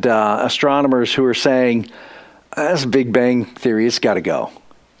and astronomers who are saying, that's a Big Bang theory, it's got to go.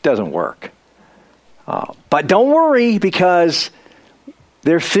 It doesn't work. But don't worry, because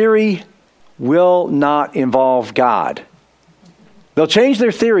their theory will not involve God. They'll change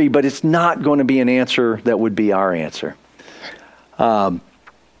their theory, but it's not going to be an answer that would be our answer. So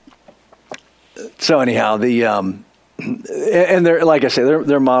anyhow, and like I say,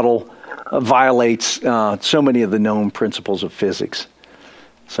 their model violates so many of the known principles of physics.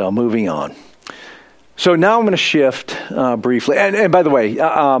 So moving on. So now I'm going to shift briefly. And by the way,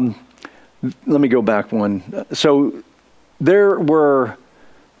 let me go back one. So there were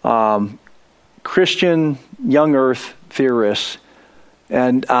Christian young Earth theorists,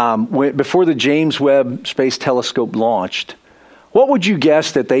 and before the James Webb Space Telescope launched, what would you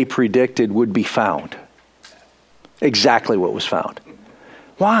guess that they predicted would be found? Exactly what was found.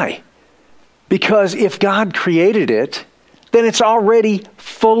 Why? Because if God created it, then it's already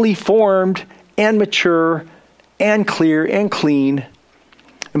fully formed and mature and clear and clean.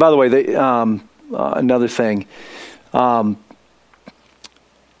 And by the way, another thing.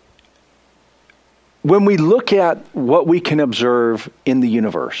 When we look at what we can observe in the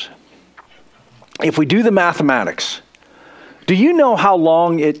universe, if we do the mathematics, do you know how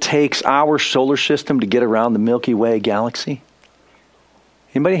long it takes our solar system to get around the Milky Way galaxy?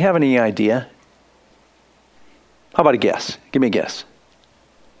 Anybody have any idea? How about a guess? Give me a guess.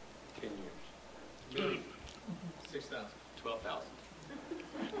 10 years. 6,000. 12,000.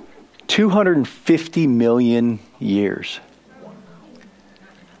 250 million years.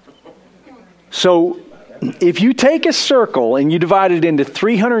 So if you take a circle and you divide it into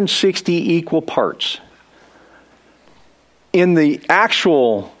 360 equal parts, in the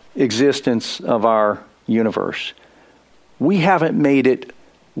actual existence of our universe, we haven't made it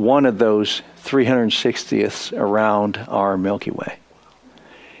one of those 360ths around our Milky Way.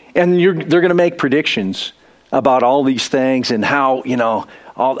 And they're going to make predictions about all these things and how,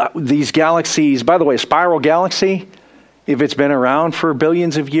 all these galaxies. By the way, a spiral galaxy, if it's been around for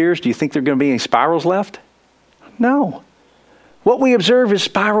billions of years, do you think there are going to be any spirals left? No. What we observe is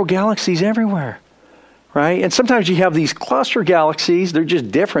spiral galaxies everywhere, right? And sometimes you have these cluster galaxies. They're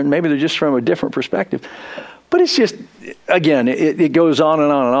just different. Maybe they're just from a different perspective. But it's just, again, it goes on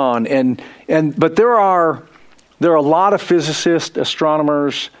and on and on. But there are a lot of physicists,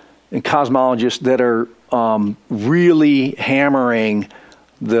 astronomers, and cosmologists that are really hammering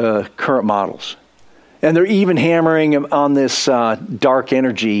the current models. And they're even hammering on this dark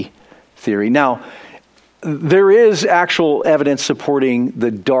energy theory. Now, there is actual evidence supporting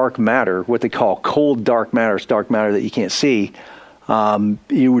the dark matter, what they call cold dark matter. It's dark matter that you can't see.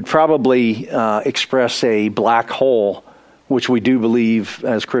 You would probably express a black hole, which we do believe,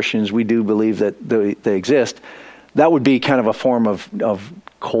 as Christians, we do believe that they exist. That would be kind of a form of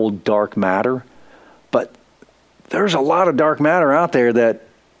cold dark matter. But there's a lot of dark matter out there that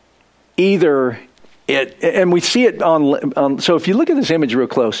either and we see it on. So if you look at this image real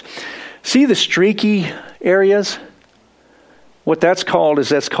close, see the streaky areas? What that's called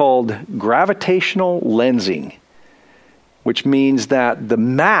gravitational lensing, which means that the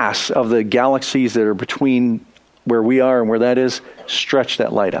mass of the galaxies that are between where we are and where that is stretch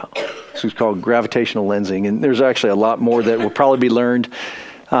that light out. So it's called gravitational lensing. And there's actually a lot more that will probably be learned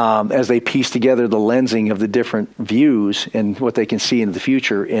as they piece together the lensing of the different views and what they can see into the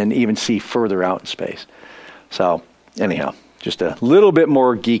future and even see further out in space. So anyhow, just a little bit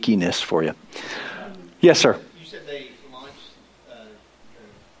more geekiness for you. Yes, sir. You said they launched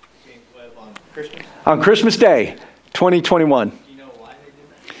James Webb on Christmas? On Christmas Day, 2021. Do you know why they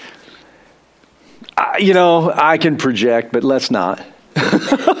did that? I can project, but let's not.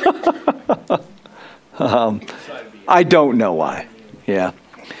 I don't know why. Yeah.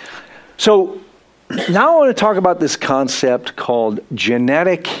 So now I want to talk about this concept called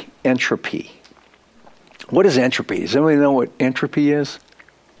genetic entropy. What is entropy? Does anybody know what entropy is?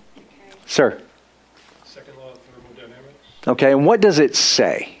 Sir? Second law of thermodynamics. Okay, and what does it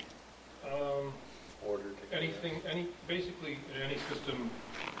say? Basically in any system,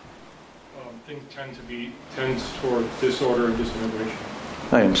 things tends toward disorder and disintegration.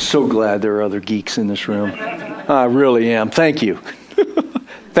 I am so glad there are other geeks in this room. I really am. Thank you.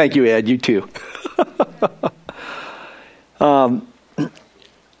 Thank you, Ed. You too.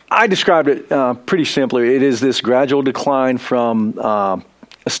 I described it pretty simply. It is this gradual decline from a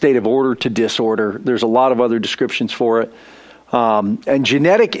state of order to disorder. There's a lot of other descriptions for it. And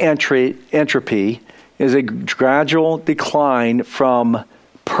genetic entropy is a gradual decline from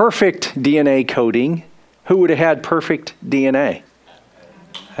perfect DNA coding. Who would have had perfect DNA?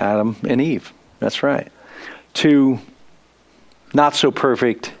 Adam and Eve. That's right. To not so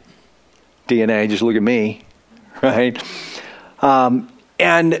perfect DNA. Just look at me, right? And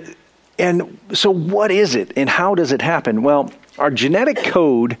so what is it and how does it happen? Well, our genetic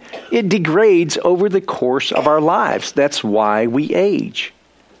code, it degrades over the course of our lives. That's why we age,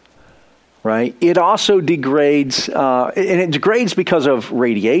 right? It also degrades, and it degrades because of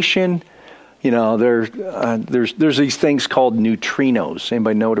radiation. There's these things called neutrinos.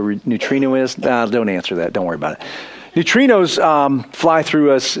 Anybody know what a neutrino is? Don't answer that. Don't worry about it. Neutrinos fly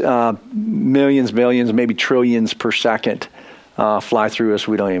through us millions, maybe trillions per second. Fly through us.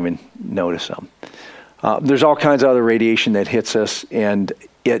 We don't even notice them. There's all kinds of other radiation that hits us, and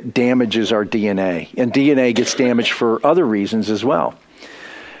it damages our DNA. And DNA gets damaged for other reasons as well.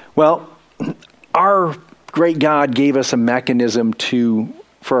 Well, our great God gave us a mechanism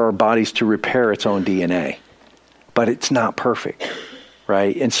for our bodies to repair its own DNA. But it's not perfect,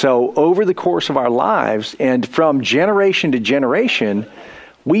 right? And so over the course of our lives, and from generation to generation,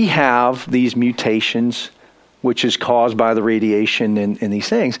 we have these mutations, which is caused by the radiation and these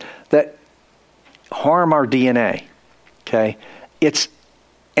things, that harm our DNA, okay? It's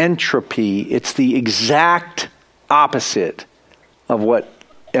entropy. It's the exact opposite of what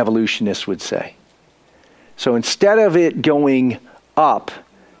evolutionists would say. So instead of it going up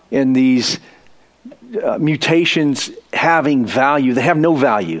in these mutations having value, they have no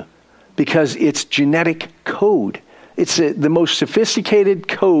value because it's genetic code. It's the most sophisticated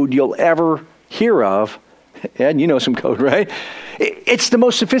code you'll ever hear of. Ed, you know some code, right? It's the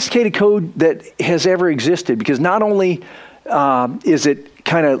most sophisticated code that has ever existed because not only is it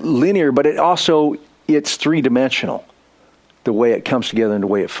kind of linear, but it also it's three-dimensional, the way it comes together and the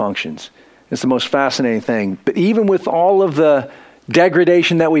way it functions. It's the most fascinating thing. But even with all of the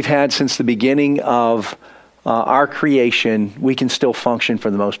degradation that we've had since the beginning of our creation, we can still function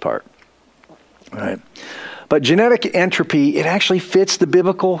for the most part. All right. But genetic entropy, it actually fits the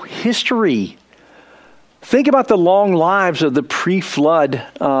biblical history. Think about the long lives of the pre-flood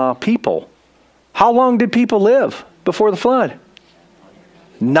people. How long did people live before the flood?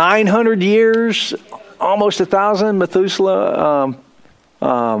 900 years, almost 1,000. Methuselah,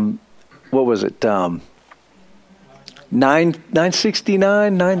 what was it?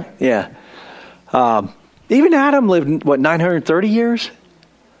 969? Yeah. Even Adam lived, 930 years?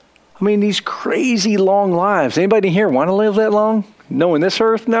 I mean, these crazy long lives. Anybody here want to live that long? Knowing this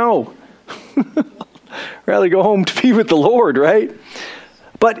earth? No. Rather go home to be with the Lord, right?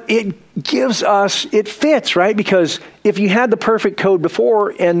 But it gives us, it fits, right? Because if you had the perfect code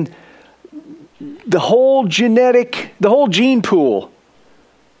before and the whole gene pool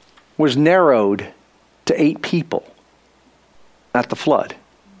was narrowed to 8 people at the flood.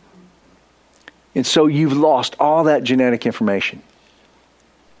 And so you've lost all that genetic information.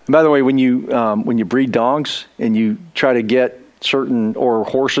 And by the way, when you breed dogs and you try to get certain, or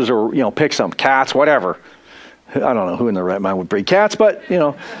horses, or pick some cats, whatever. I don't know who in their right mind would breed cats, but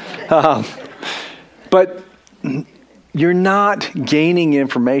but you're not gaining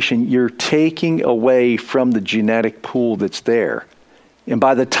information. You're taking away from the genetic pool that's there. And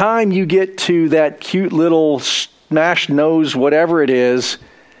by the time you get to that cute little smashed nose, whatever it is,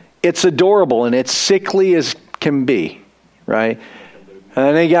 it's adorable and it's sickly as can be, right?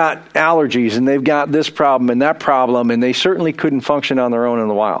 And they got allergies and they've got this problem and that problem, and they certainly couldn't function on their own in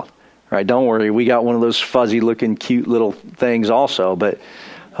the wild, right? Don't worry, we got one of those fuzzy looking cute little things also, but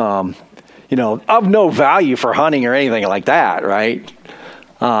of no value for hunting or anything like that, right?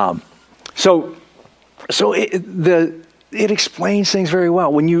 So it explains things very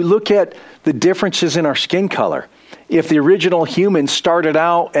well. When you look at the differences in our skin color, if the original humans started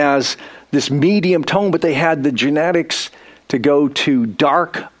out as this medium tone, but they had the genetics to go to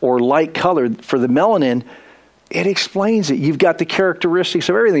dark or light colored for the melanin, it explains it. You've got the characteristics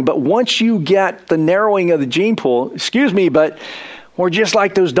of everything. But once you get the narrowing of the gene pool, but we're just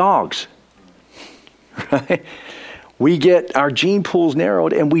like those dogs, right? We get our gene pools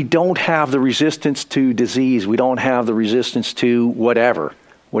narrowed and we don't have the resistance to disease. We don't have the resistance to whatever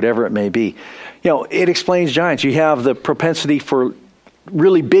it may be. It explains giants. You have the propensity for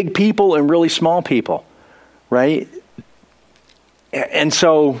really big people and really small people, right? And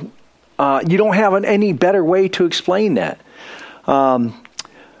so you don't have any better way to explain that.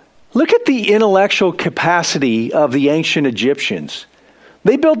 Look at the intellectual capacity of the ancient Egyptians.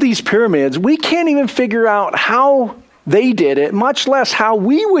 They built these pyramids. We can't even figure out how they did it, much less how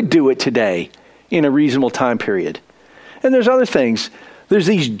we would do it today in a reasonable time period. And there's other things. There's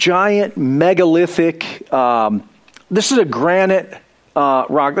these giant megalithic, this is a granite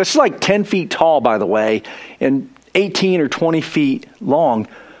rock. This is like 10 feet tall, by the way, and 18 or 20 feet long.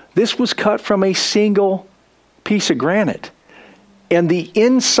 This was cut from a single piece of granite. And the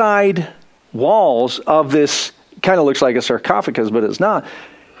inside walls of this kind of looks like a sarcophagus, but it's not.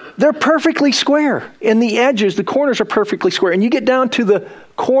 They're perfectly square. And the edges, the corners are perfectly square. And you get down to the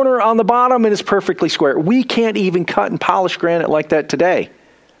corner on the bottom and it's perfectly square. We can't even cut and polish granite like that today.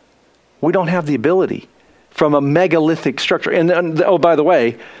 We don't have the ability from a megalithic structure. And oh, by the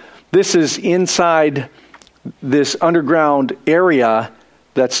way, this is inside this underground area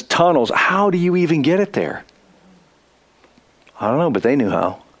that's tunnels. How do you even get it there? I don't know, but they knew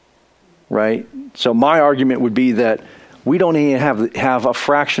how, right? So my argument would be that we don't even have a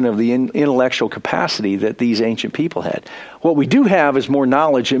fraction of the intellectual capacity that these ancient people had. What we do have is more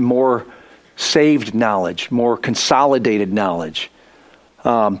knowledge and more saved knowledge, more consolidated knowledge.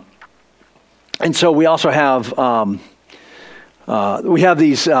 And so we also have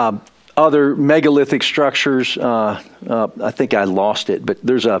these other megalithic structures. I think I lost it, but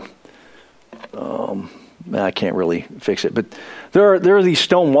there's I can't really fix it. But there are these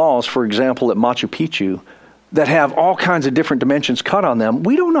stone walls, for example, at Machu Picchu, that have all kinds of different dimensions cut on them.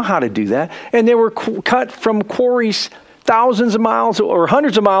 We don't know how to do that. And they were cut from quarries thousands of miles or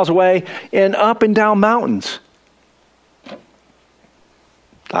hundreds of miles away and up and down mountains.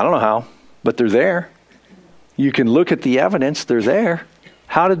 I don't know how, but they're there. You can look at the evidence. They're there.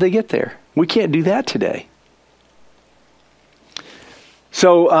 How did they get there? We can't do that today.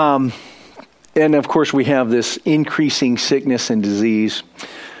 So, and of course, we have this increasing sickness and disease.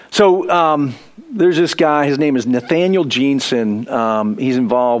 So, there's this guy. His name is Nathaniel Jeanson. He's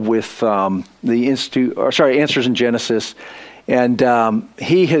involved with the Answers in Genesis, And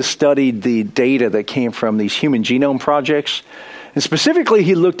he has studied the data that came from these human genome projects. And specifically,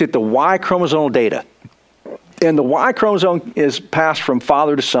 he looked at the Y chromosomal data. And the Y chromosome is passed from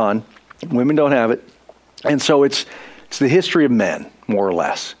father to son. Women don't have it. And so it's the history of men, more or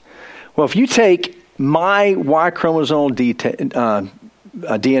less. Well, if you take my Y chromosomal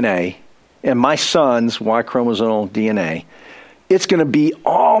DNA and my son's Y chromosomal DNA, it's going to be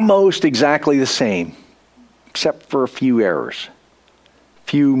almost exactly the same, except for a few errors,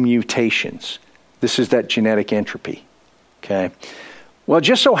 few mutations. This is that genetic entropy. Okay. Well, it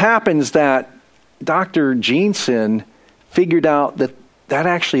just so happens that Dr. Jeanson figured out that that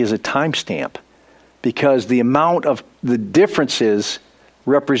actually is a timestamp, because the amount of the differences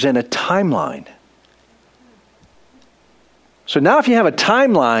represent a timeline. So now if you have a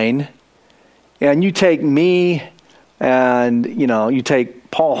timeline and you take me and, you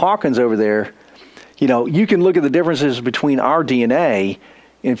take Paul Hawkins over there, you can look at the differences between our DNA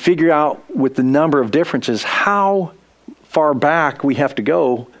and figure out with the number of differences how far back we have to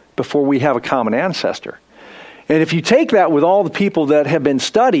go before we have a common ancestor. And if you take that with all the people that have been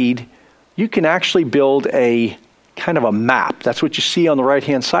studied, you can actually build a kind of a map. That's what you see on the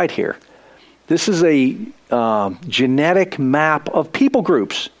right-hand side here. This is a genetic map of people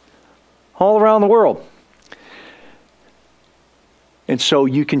groups all around the world. And so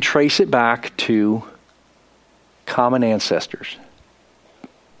you can trace it back to common ancestors.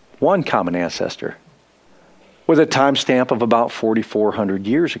 One common ancestor with a timestamp of about 4,400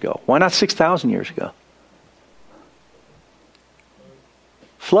 years ago. Why not 6,000 years ago?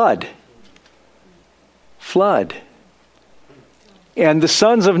 Flood. And the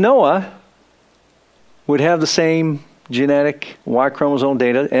sons of Noah would have the same genetic Y chromosome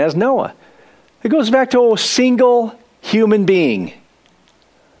data as Noah. It goes back to a single human being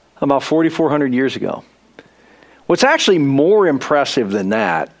about 4,400 years ago. What's actually more impressive than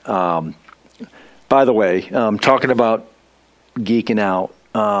that, by the way, talking about geeking out,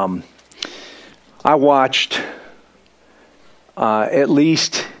 I watched at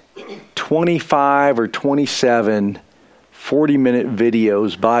least 25 or 27 40-minute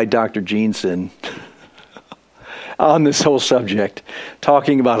videos by Dr. Jeanson on this whole subject,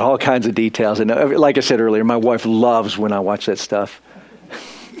 talking about all kinds of details. And like I said earlier, my wife loves when I watch that stuff.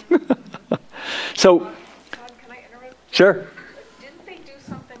 So, Todd, can I interrupt? Sure. Didn't they do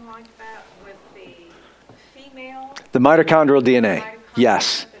something like that with the female? The mitochondrial DNA.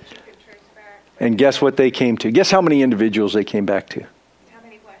 Yes. That you could trace back? And guess what they came to? Guess how many individuals they came back to? How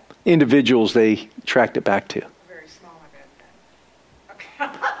many what? Individuals they tracked it back to. Very small, I bet then.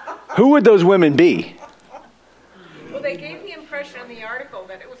 Okay. Who would those women be? Well, they gave the impression in the article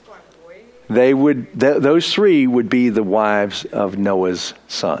that it was going way. They would. Those three would be the wives of Noah's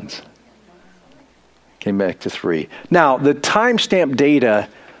sons. Came back to 3. Now, the timestamp data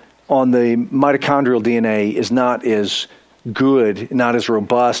on the mitochondrial DNA is not as good, not as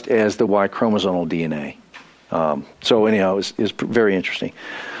robust as the Y chromosomal DNA. So anyhow, it's very interesting.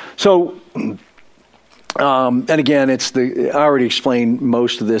 So, and again, I already explained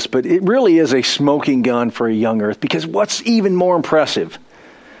most of this, but it really is a smoking gun for a young Earth, because what's even more impressive,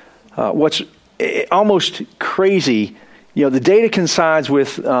 what's almost crazy, the data coincides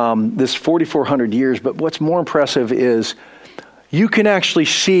with this 4,400 years, but what's more impressive is you can actually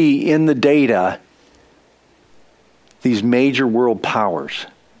see in the data these major world powers.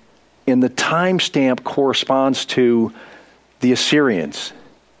 And the timestamp corresponds to the Assyrians,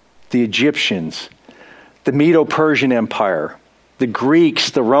 the Egyptians, the Medo-Persian Empire, the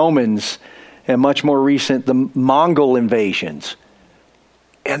Greeks, the Romans, and much more recent, the Mongol invasions.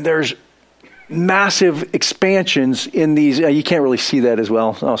 And there's massive expansions in these. You can't really see that as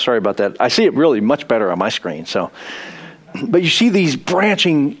well. Oh, sorry about that. I see it really much better on my screen. But you see these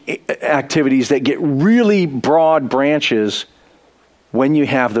branching activities that get really broad branches when you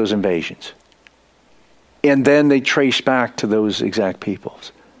have those invasions. And then they trace back to those exact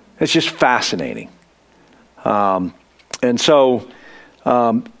peoples. It's just fascinating. And so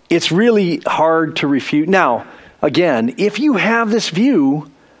it's really hard to refute. Now, again, if you have this view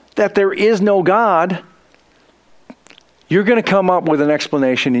that there is no God, you're going to come up with an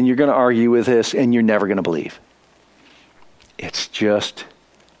explanation and you're going to argue with this and you're never going to believe. It's just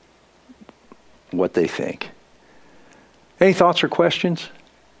what they think. Any thoughts or questions?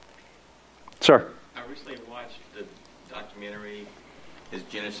 Sir? I recently watched the documentary, Is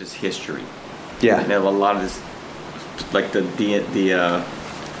Genesis History? Yeah. And they have a lot of this, like the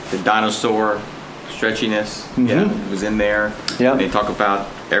dinosaur stretchiness, Mm-hmm. was in there. Yeah. And they talk about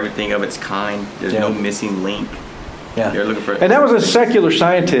everything of its kind. There's Yeah. no missing link. Yeah. They're looking for. And that was a secular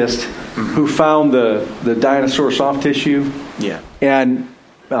scientist who found the dinosaur soft tissue, Yeah. and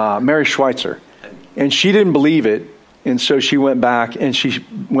Mary Schweitzer. And she didn't believe it, and so she went back, and she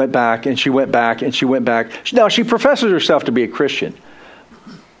went back, and she went back, and she went back. Now, she professes herself to be a Christian,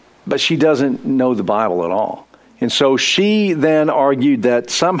 but she doesn't know the Bible at all. And so she then argued that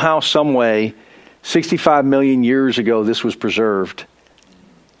somehow, some way, 65 million years ago, this was preserved.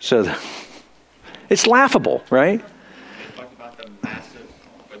 So it's laughable, right? Talk about the massive,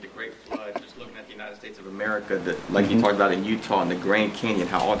 or the Great Flood, just looking at the United States of America, like you talked about in Utah and the Grand Canyon,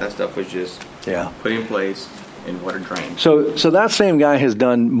 how all that stuff was just put in place and water drained. So that same guy has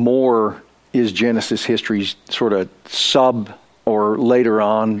done more is Genesis History's sort of sub or later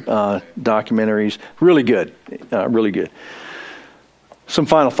on documentaries. Really good, really good. Some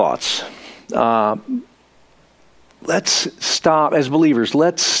final thoughts. Let's stop, as believers,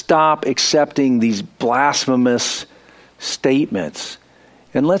 let's stop accepting these blasphemous statements.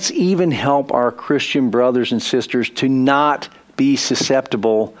 And let's even help our Christian brothers and sisters to not be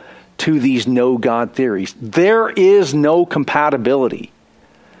susceptible to these no God theories. There is no compatibility.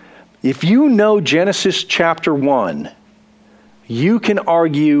 If you know Genesis chapter 1, you can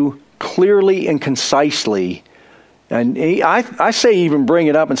argue clearly and concisely. And I say even bring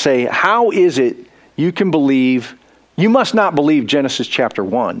it up and say, how is it you can believe... You must not believe Genesis chapter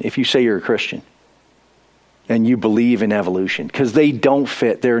 1 if you say you're a Christian and you believe in evolution, because they don't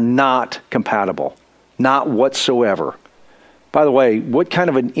fit. They're not compatible. Not whatsoever. By the way, what kind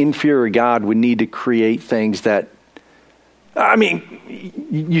of an inferior God would need to create things that... I mean,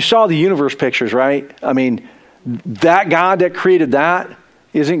 you saw the universe pictures, right? I mean, that God that created that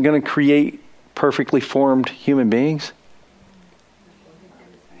isn't going to create perfectly formed human beings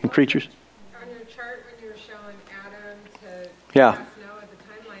and creatures. On your chart, when you were showing Adam to Yeah. Noah, the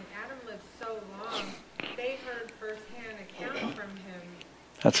timeline, Adam lived so long, they heard firsthand account from him.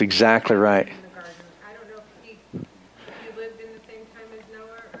 That's exactly right. In the garden. I don't know if he lived in the same time as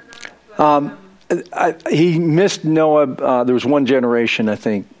Noah or not. But, He missed Noah. There was one generation, I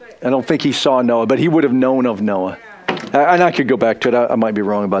think. I don't think he saw Noah, but he would have known of Noah. And I could go back to it. I might be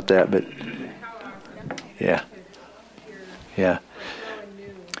wrong about that, but yeah. Yeah.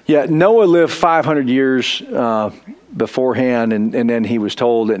 Yeah, Noah lived 500 years beforehand, and then he was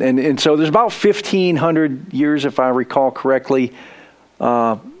told. And so there's about 1,500 years, if I recall correctly.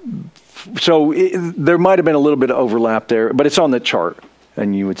 So there might have been a little bit of overlap there, but it's on the chart,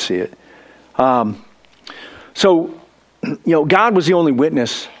 and you would see it. So, God was the only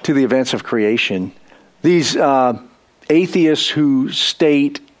witness to the events of creation. These atheists who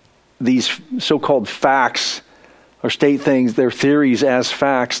state these so-called facts or state things, their theories as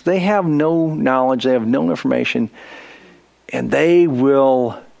facts, they have no knowledge, they have no information, and they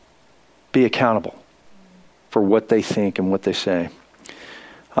will be accountable for what they think and what they say.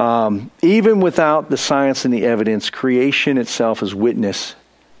 Even without the science and the evidence, creation itself is witness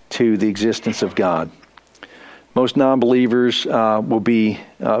to the existence of God. Most non-believers will be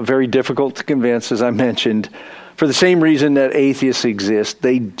very difficult to convince, as I mentioned, for the same reason that atheists exist.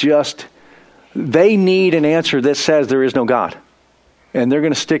 They need an answer that says there is no God. And they're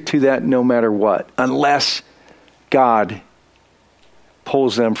going to stick to that no matter what, unless God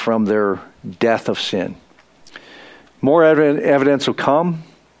pulls them from their death of sin. More evidence will come,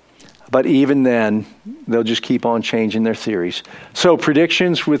 but even then, they'll just keep on changing their theories. So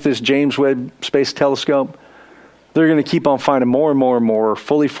predictions with this James Webb Space Telescope, they're going to keep on finding more and more and more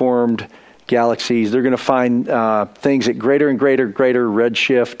fully formed galaxies. They're going to find things at greater and greater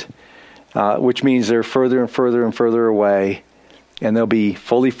redshift, which means they're further and further and further away, and they'll be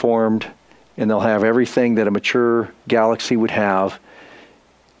fully formed, and they'll have everything that a mature galaxy would have,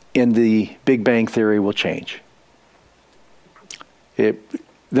 and the Big Bang Theory will change.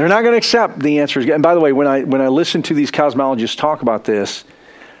 They're not going to accept the answers. And by the way, when I listen to these cosmologists talk about this,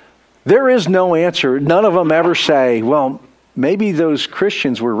 there is no answer. None of them ever say, well, maybe those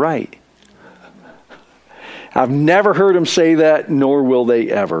Christians were right. I've never heard them say that, nor will they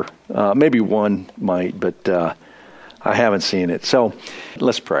ever. Maybe one might, but I haven't seen it. So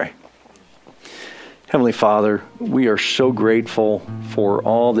let's pray. Heavenly Father, we are so grateful for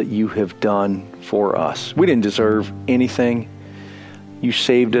all that you have done for us. We didn't deserve anything. You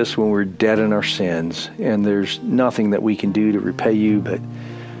saved us when we were dead in our sins, and there's nothing that we can do to repay you, but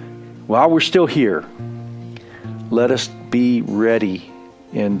while we're still here, let us be ready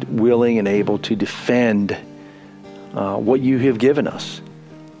and willing and able to defend what you have given us.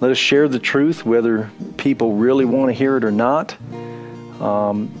 Let us share the truth, whether people really want to hear it or not.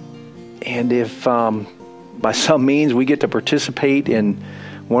 And if by some means we get to participate in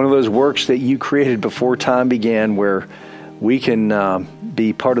one of those works that you created before time began, where we can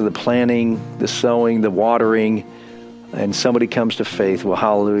be part of the planting, the sowing, the watering, and somebody comes to faith. Well,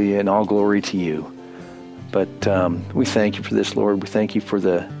 hallelujah, and all glory to you. But we thank you for this, Lord. We thank you for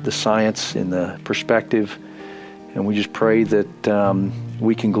the science and the perspective. And we just pray that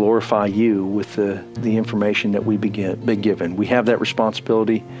we can glorify you with the information that we've been given. We have that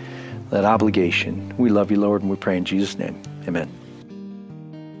responsibility, that obligation. We love you, Lord, and we pray in Jesus' name. Amen.